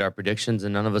made our predictions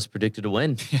and none of us predicted a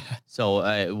win. So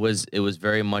it was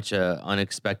very much an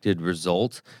unexpected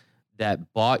result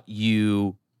that brought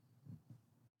you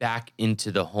back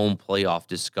into the home playoff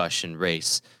discussion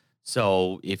race.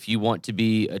 So if you want to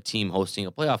be a team hosting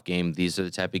a playoff game, these are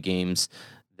the type of games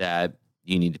that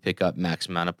you need to pick up max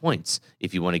amount of points.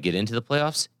 If you want to get into the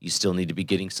playoffs, you still need to be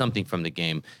getting something from the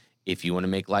game. If you want to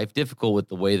make life difficult with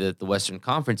the way that the Western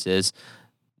Conference is,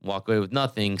 walk away with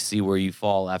nothing, see where you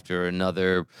fall after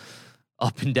another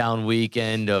up and down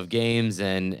weekend of games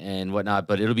and whatnot.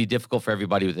 But it'll be difficult for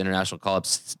everybody with international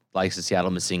call-ups like Seattle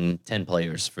missing 10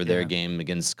 players for their game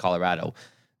against Colorado.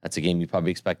 That's a game you probably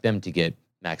expect them to get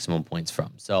maximum points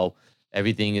from. So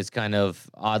everything is kind of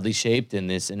oddly shaped, and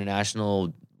this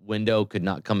international window could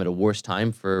not come at a worse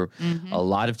time for a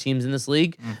lot of teams in this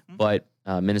league. But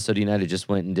Minnesota United just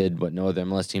went and did what no other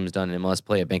MLS team has done in MLS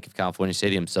play at Bank of California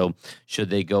Stadium. So should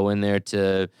they go in there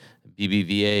to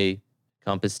BBVA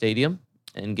Compass Stadium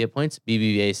and get points?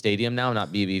 BBVA Stadium now,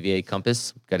 not BBVA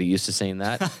Compass. Got to get used to saying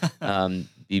that.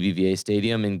 BBVA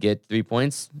Stadium and get 3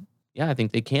 points. Yeah, I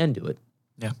think they can do it.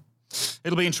 Yeah.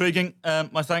 It'll be intriguing.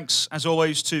 My thanks, as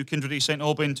always, to Kyndra de St.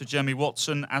 Aubin, to Jamie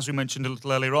Watson, as we mentioned a little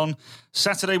earlier on.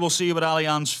 Saturday, we'll see you at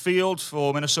Allianz Field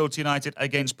for Minnesota United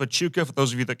against Pachuca. For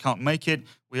those of you that can't make it,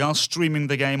 we are streaming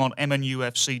the game on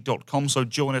mnufc.com, so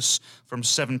join us from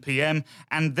 7 p.m.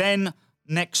 And then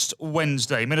next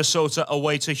Wednesday, Minnesota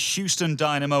away to Houston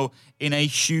Dynamo in a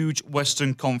huge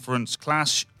Western Conference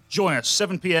clash. Join us,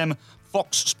 7 p.m.,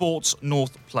 Fox Sports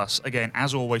North Plus. Again,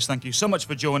 as always, thank you so much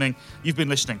for joining. You've been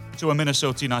listening to a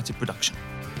Minnesota United production.